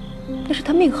见。那是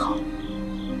他命好。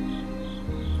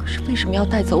可是为什么要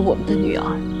带走我们的女儿？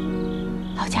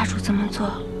老家主这么做，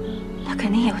他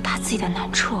肯定也有他自己的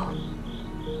难处。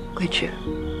桂枝，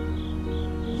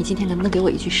你今天能不能给我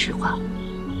一句实话？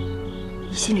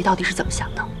你心里到底是怎么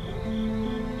想的？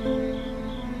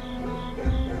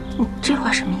你这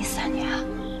话什么意思啊你啊？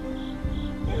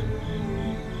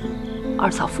二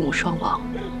嫂父母双亡，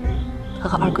他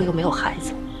和二哥又没有孩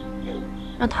子，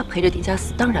让他陪着丁家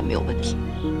死当然没有问题。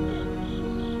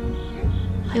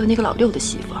还有那个老六的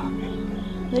媳妇儿，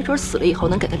没准死了以后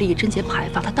能给他立一贞节牌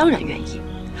坊，他当然愿意。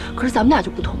可是咱们俩就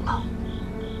不同了，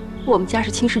我们家是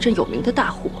青石镇有名的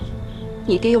大户，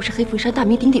你爹又是黑凤山大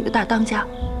名鼎鼎的大当家，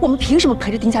我们凭什么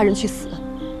陪着丁家人去死？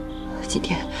今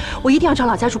天我一定要找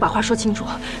老家主把话说清楚。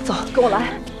走，跟我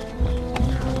来。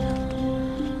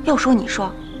要说你说，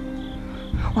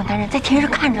我男人在天上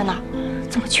看着呢，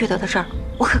这么缺德的事儿，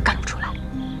我可干不出来。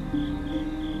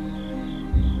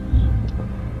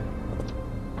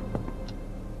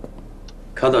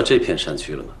看到这片山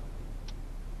区了吗？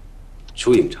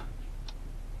朱营长，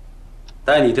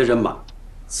带你的人马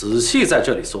仔细在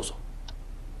这里搜索。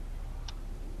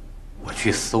我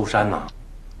去搜山呐。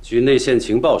据内线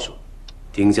情报说，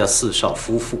丁家四少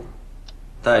夫妇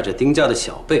带着丁家的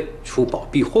小辈出宝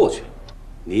避祸去了。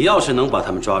你要是能把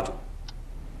他们抓住，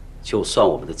就算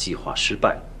我们的计划失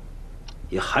败了，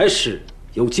也还是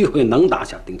有机会能拿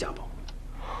下丁家堡。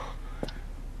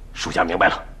属下明白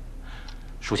了，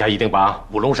属下一定把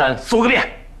五龙山搜个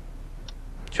遍。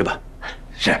去吧。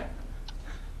是。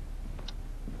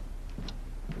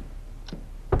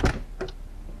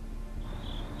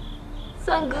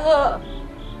三哥。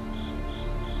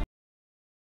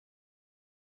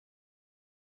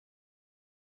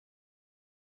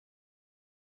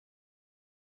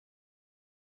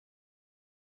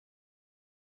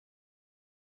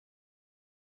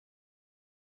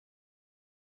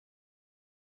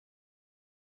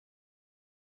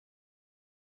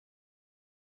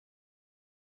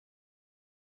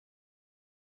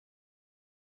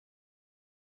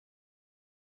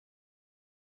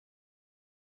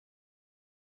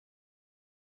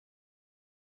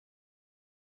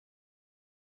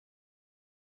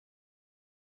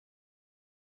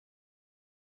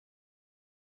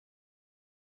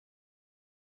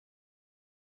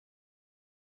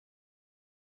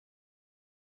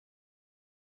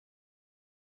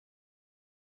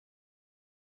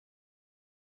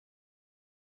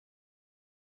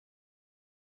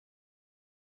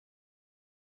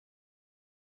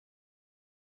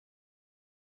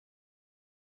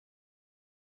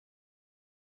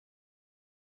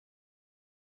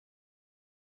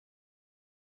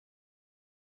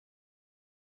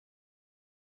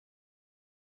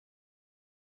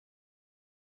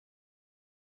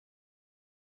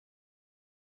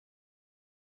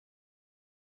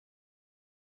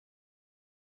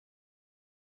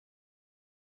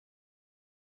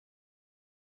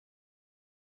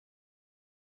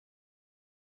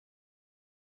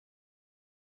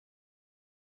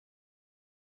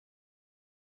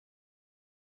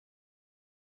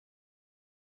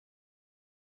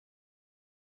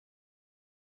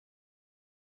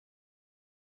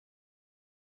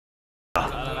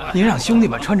您让兄弟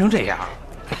们穿成这样，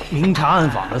明察暗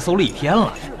访的搜了一天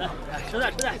了，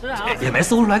也没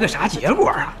搜出来个啥结果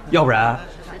啊。要不然，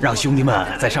让兄弟们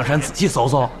再上山仔细搜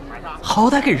搜，好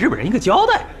歹给日本人一个交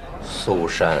代。搜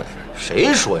山？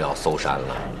谁说要搜山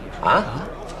了？啊？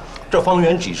这方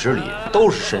圆几十里都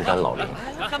是深山老林，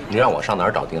你让我上哪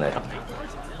儿找丁代成去？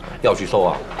要去搜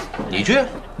啊？你去？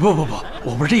不，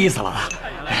我不是这意思了啊！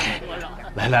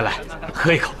来，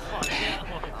喝一口。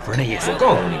不是那意思。我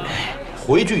告诉你们，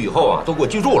回去以后啊，都给我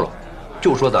记住了，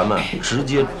就说咱们直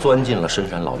接钻进了深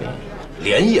山老林，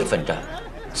连夜奋战，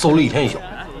搜了一天一宿。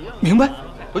明白？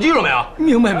我记住了没有？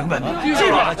明白。记住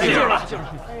了。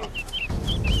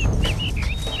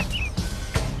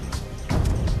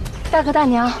大哥大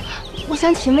娘，我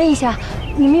想请问一下，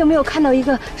你们有没有看到一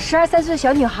个12、13岁的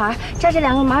小女孩，扎着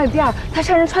2个马尾辫，她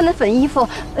身上穿的粉衣服，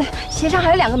鞋上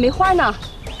还有2个梅花呢？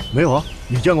没有啊，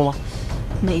你见过吗？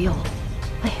没有。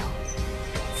哎呦，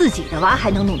自己的娃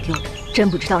还能弄丢，真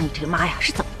不知道你这个妈呀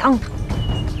是怎么当的。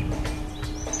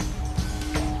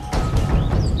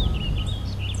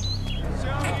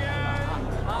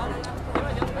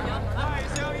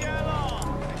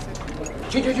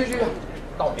去，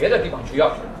到别的地方去要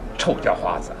去。臭叫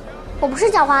花子！我不是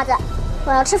叫花子，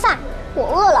我要吃饭，我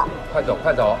饿了。快走！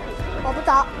我不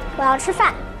走，我要吃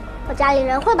饭。我家里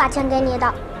人会把钱给你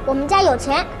的，我们家有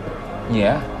钱。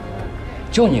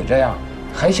就你这样，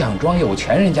还想装有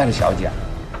钱人家的小姐？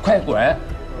快滚！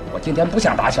我今天不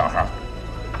想打小孩。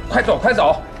快走！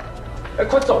哎，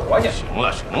快走啊你！行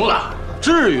了，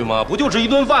至于吗？不就吃一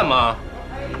顿饭吗？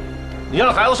你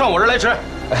让孩子上我这儿来吃。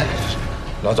哎，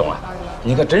老总啊，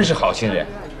你可真是好心人，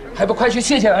还不快去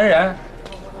谢谢恩人？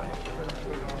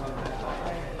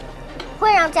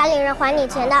会让家里人还你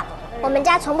钱的，我们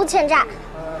家从不欠债。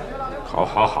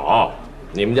好，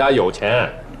你们家有钱，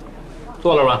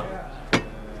坐那儿吧。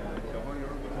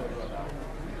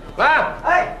来，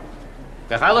哎，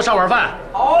给孩子上碗饭。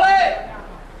好嘞，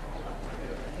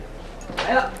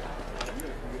来了，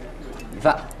米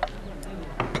饭。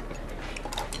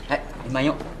哎，你慢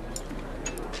用。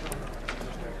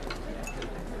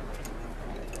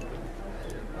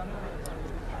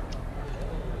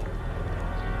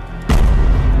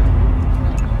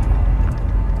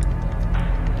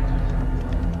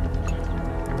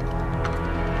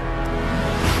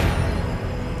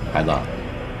孩子，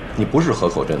你不是河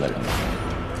口镇的人吧？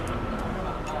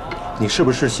你是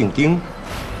不是姓丁？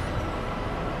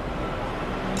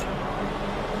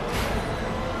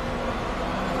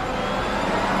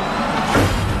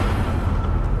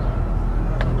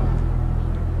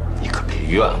你可别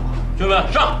怨我！兄弟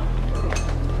们，上！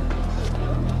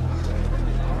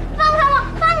放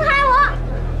开我！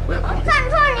我看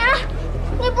错你了，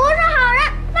你不是好人！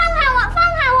放开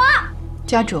我！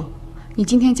家主，你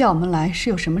今天叫我们来是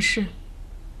有什么事？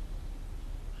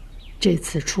这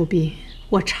次出兵，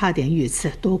我差点遇刺，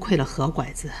多亏了何拐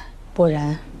子，不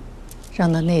然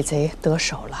让那内贼得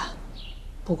手了。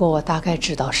不过我大概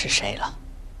知道是谁了。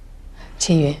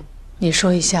青云，你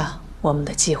说一下我们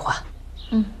的计划。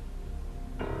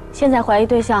现在怀疑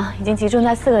对象已经集中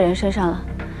在4个人身上了。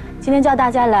今天叫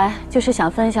大家来，就是想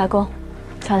分一下工。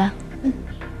巧兰，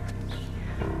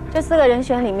这4个人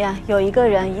选里面有1个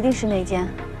人一定是内奸。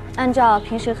按照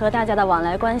平时和大家的往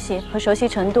来关系和熟悉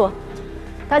程度，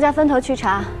大家分头去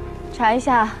查一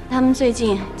下他们最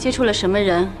近接触了什么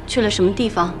人，去了什么地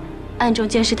方，暗中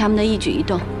监视他们的一举一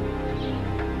动。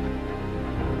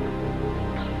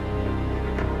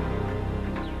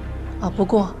不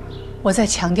过我再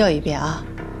强调一遍啊，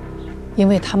因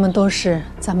为他们都是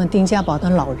咱们丁家堡的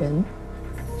老人，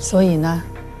所以呢，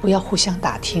不要互相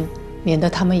打听，免得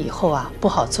他们以后不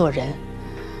好做人。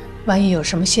万一有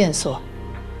什么线索，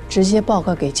直接报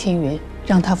告给青云，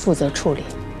让他负责处理。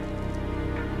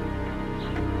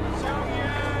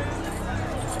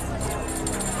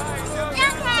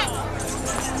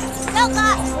让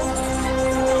开！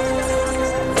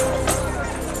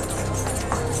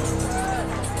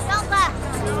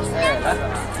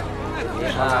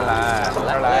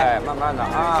来，慢慢的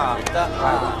啊。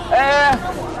哎，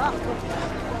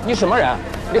你什么人？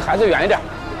离孩子远一点。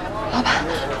老板，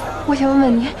我想问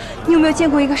问你，你有没有见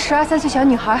过一个12、13岁小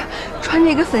女孩，穿着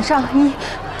一个粉上衣，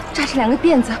扎着2个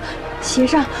辫子，鞋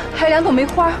上还有2朵梅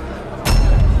花？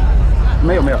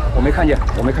没有，我没看见。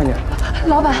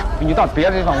老板，你到别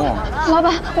的地方问问。老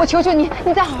板，我求求你，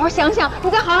你再好好想想，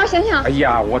哎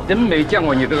呀，我真没见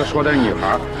过你这个说的女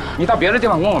孩，你到别的地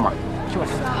方问问吧。就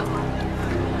是。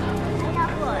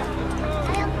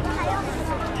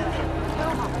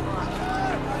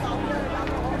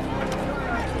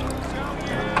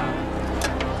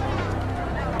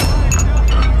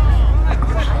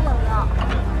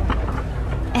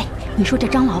你说这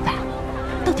张老板，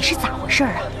到底是咋回事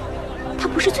啊？他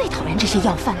不是最讨厌这些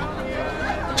要饭了吗？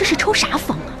这是抽啥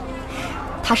风啊？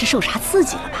他是受啥刺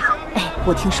激了吧？哎，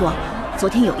我听说昨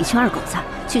天有一群二狗子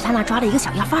去他那抓了一个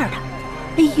小要饭的。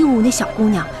哎呦，那小姑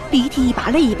娘鼻涕一把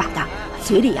泪一把的，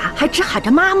嘴里啊还直喊着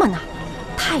妈妈呢，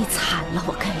太惨了！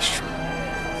我跟你说，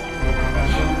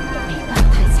没办法，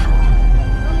太惨了。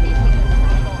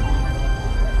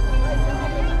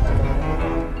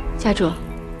家主，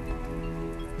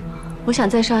我想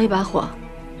再烧一把火，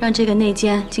让这个内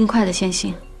奸尽快的现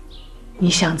形。你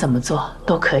想怎么做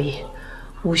都可以，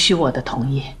无需我的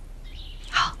同意。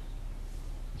好。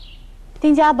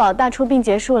丁家堡大出兵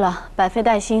结束了，百废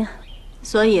待兴，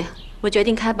所以我决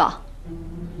定开堡。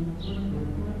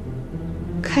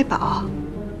开堡？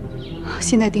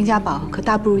现在丁家堡可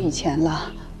大不如以前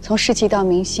了，从士气到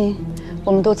民心，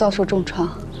我们都遭受重创，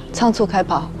仓促开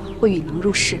堡会引狼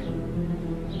入室。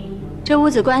这屋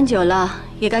子关久了，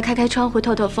也该开开窗户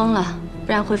透透风了，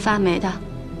不然会发霉的。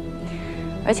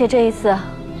而且这一次，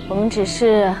我们只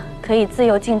是可以自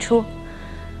由进出，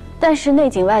但是内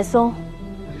紧外松。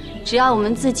只要我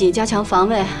们自己加强防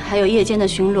卫，还有夜间的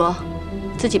巡逻，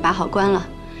自己把好关了，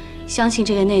相信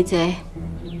这个内贼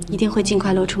一定会尽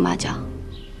快露出马脚。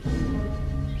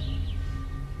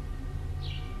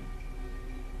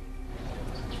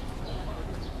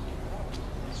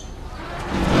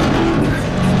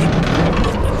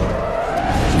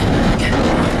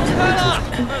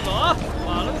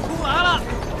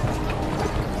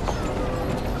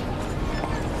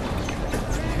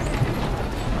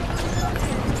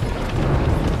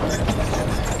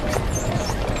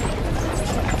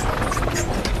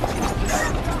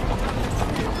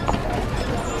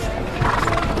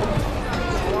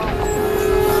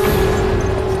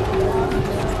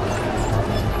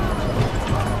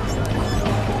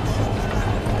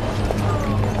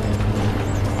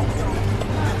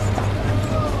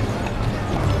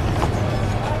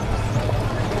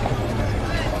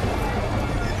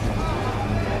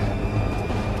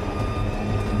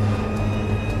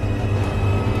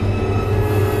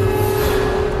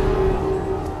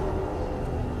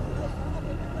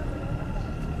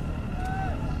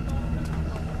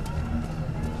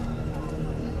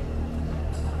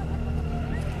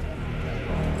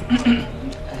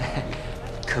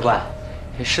客官，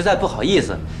实在不好意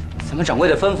思，咱们掌柜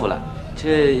的吩咐了，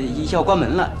这要关门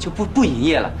了，就不营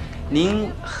业了，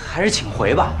您还是请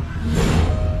回吧。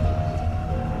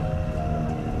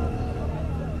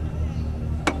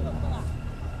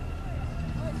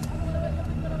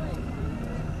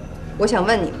我想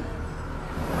问你们，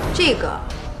这个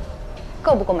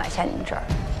够不够买下你们这儿？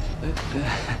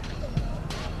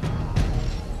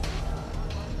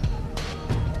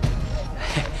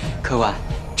客官，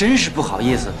真是不好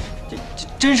意思，这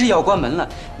真是要关门了。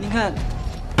您看，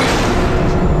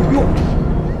哟，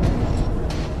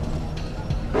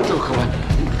这个客官，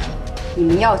你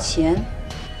们要钱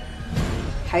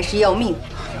还是要命？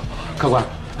客官，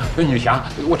女侠，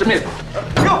我真没。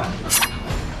哟，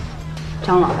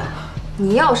张老板，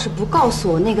你要是不告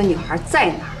诉我那个女孩在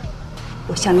哪儿，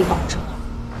我向你保证，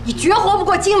你绝活不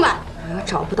过今晚。我要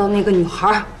找不到那个女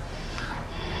孩，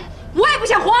我也不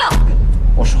想活了。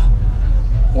我说。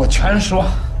我全说。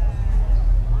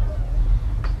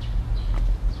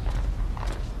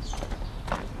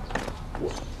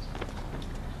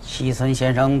西村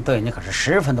先生对你可是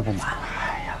十分的不满。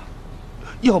哎呀，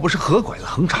要不是何拐子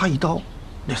横插一刀，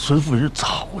那孙夫人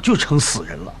早就成死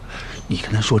人了。你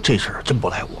跟他说这事儿真不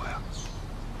赖我呀。